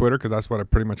for Twitter because that's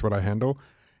pretty much what I handle,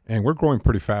 and we're growing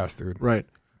pretty fast, dude. Right.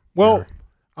 Well,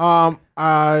 I'm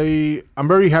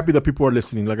very happy that people are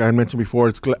listening. Like I had mentioned before,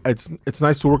 it's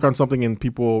nice to work on something and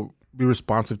people be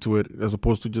responsive to it as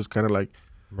opposed to just kind of like,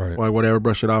 Right. well, whatever,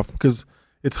 brush it off. Because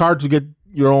it's hard to get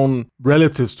your own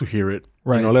relatives to hear it,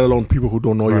 Right. You know, let alone people who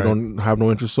don't know you, Right. don't have no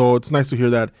interest. So it's nice to hear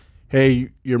that. Hey,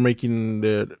 you're making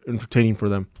it entertaining for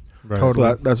them. Right. Totally.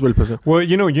 So that's really pleasant. Well,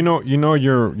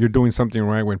 you're doing something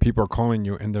right when people are calling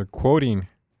you and they're quoting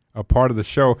a part of the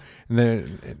show, and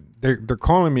they're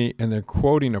calling me and they're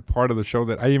quoting a part of the show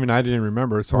that I didn't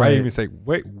remember. So Right. I even say,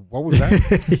 wait, what was that?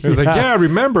 It was like, yeah, I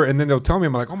remember. And then they'll tell me,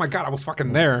 I'm like, oh my God, I was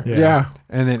fucking there. Yeah.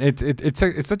 And then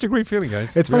it's such a great feeling,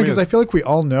 guys. It's funny because I feel like we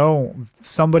all know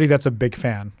somebody that's a big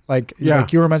fan. Like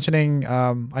you were mentioning,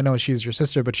 I know she's your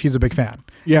sister, but she's a big fan.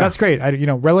 Yeah. That's great.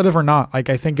 Relative or not, like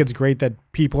I think it's great that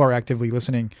people are actively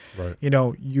listening. Right. You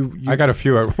know, you I got a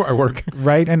few at work.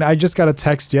 right. And I just got a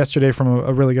text yesterday from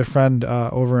a really good friend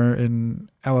over in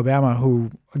Alabama who,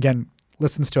 again,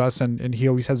 listens to us and he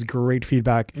always has great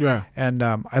feedback. Yeah. And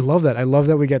I love that. I love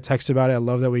that we get texted about it. I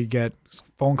love that we get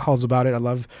phone calls about it. I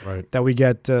love Right. that we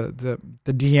get the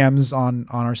DMs on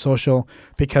our social,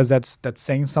 because that's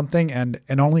saying something and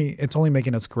it's only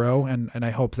making us grow. And I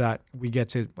hope that we get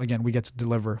to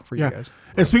deliver for you guys.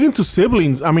 And speaking to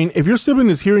siblings, I mean, if your sibling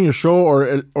is hearing your show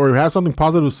or has something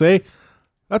positive to say,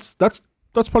 that's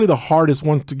probably the hardest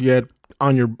one to get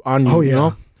on you. Oh, yeah. You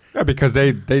know? Yeah, because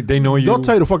they know you. They'll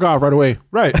tell you to fuck off right away.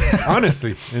 Right.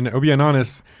 Honestly. And being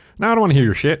honest, now I don't want to hear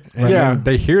your shit. And Yeah. then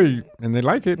they hear you and they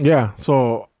like it. Yeah.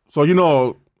 So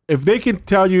if they can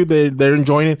tell you they're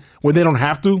enjoying it when they don't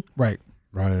have to, Right.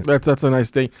 Right. that's a nice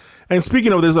thing. And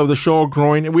speaking of the show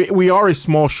growing, we are a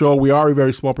small show. We are a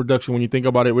very small production when you think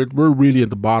about it. We're really at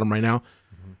the bottom right now.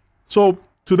 Mm-hmm. So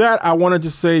to that, I want to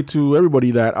just say to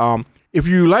everybody that if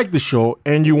you like the show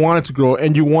and you want it to grow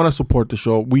and you want to support the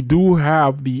show, we do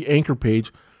have the Anchor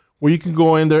page where you can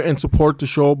go in there and support the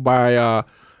show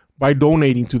by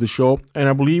donating to the show. And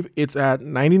I believe it's at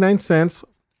 99 cents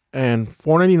and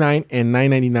 $4.99 and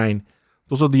 $9.99.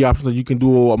 Those are the options that you can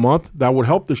do a month that would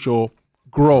help the show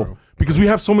grow. Because we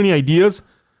have so many ideas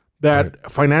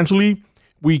that financially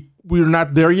we're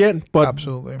not there yet, but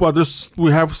Absolutely. But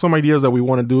we have some ideas that we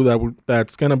want to do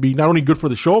that's gonna be not only good for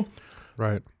the show,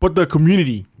 Right. but the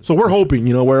community. So we're hoping,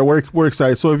 we're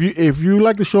excited. So if you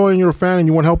like the show and you're a fan and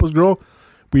you want to help us grow,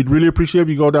 we'd really appreciate if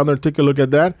you go down there and take a look at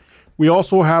that. We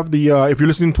also have the if you're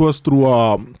listening to us through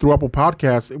Apple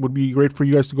Podcasts, it would be great for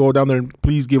you guys to go down there and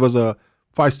please give us a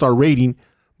 5-star rating.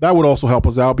 That would also help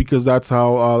us out because that's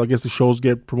how I guess the shows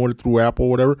get promoted through Apple,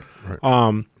 whatever,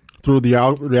 Right. through the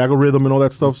algorithm and all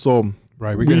that stuff. So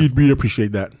Right. we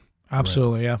appreciate that.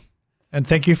 Absolutely. Yeah. And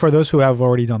thank you for those who have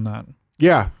already done that.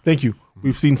 Yeah, thank you.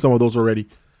 We've seen some of those already.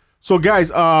 So guys,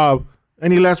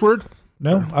 any last word?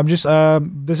 No, I'm just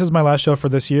this is my last show for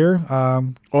this year.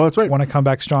 Oh, that's right. Want to come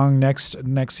back strong next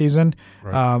season.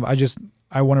 Right.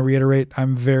 I want to reiterate,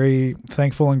 I'm very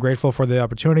thankful and grateful for the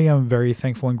opportunity. I'm very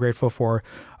thankful and grateful for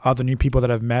all the new people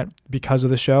that I've met because of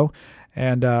the show.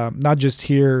 And not just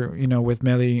here, with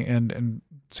Melly and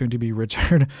soon to be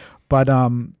Richard, but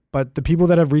the people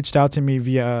that have reached out to me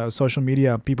via social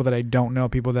media, people that I don't know,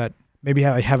 people that maybe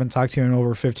I haven't talked to in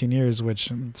over 15 years,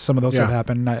 which some of those have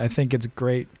happened. And I think it's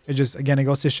great. It just, again, it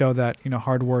goes to show that,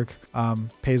 hard work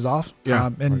pays off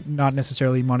and not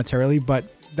necessarily monetarily, but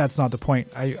that's not the point.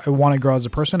 I want to grow as a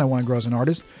person. I want to grow as an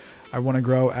artist. I want to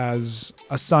grow as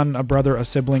a son, a brother, a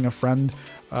sibling, a friend,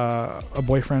 a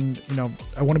boyfriend.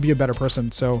 I want to be a better person.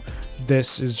 So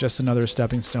this is just another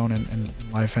stepping stone in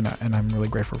life, and I'm really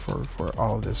grateful for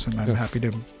all of this, and I'm happy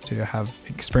to have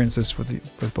experienced this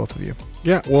with both of you.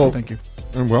 Yeah, well, so thank you.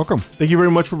 And welcome. Thank you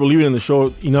very much for believing in the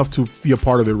show enough to be a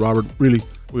part of it, Robert. Really,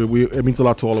 it means a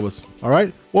lot to all of us. All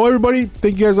right. Well, everybody,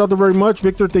 thank you guys out there very much.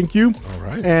 Victor, thank you. All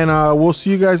right. And we'll see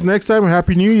you guys next time.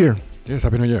 Happy New Year. Yes,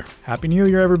 Happy New Year. Happy New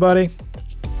Year, everybody.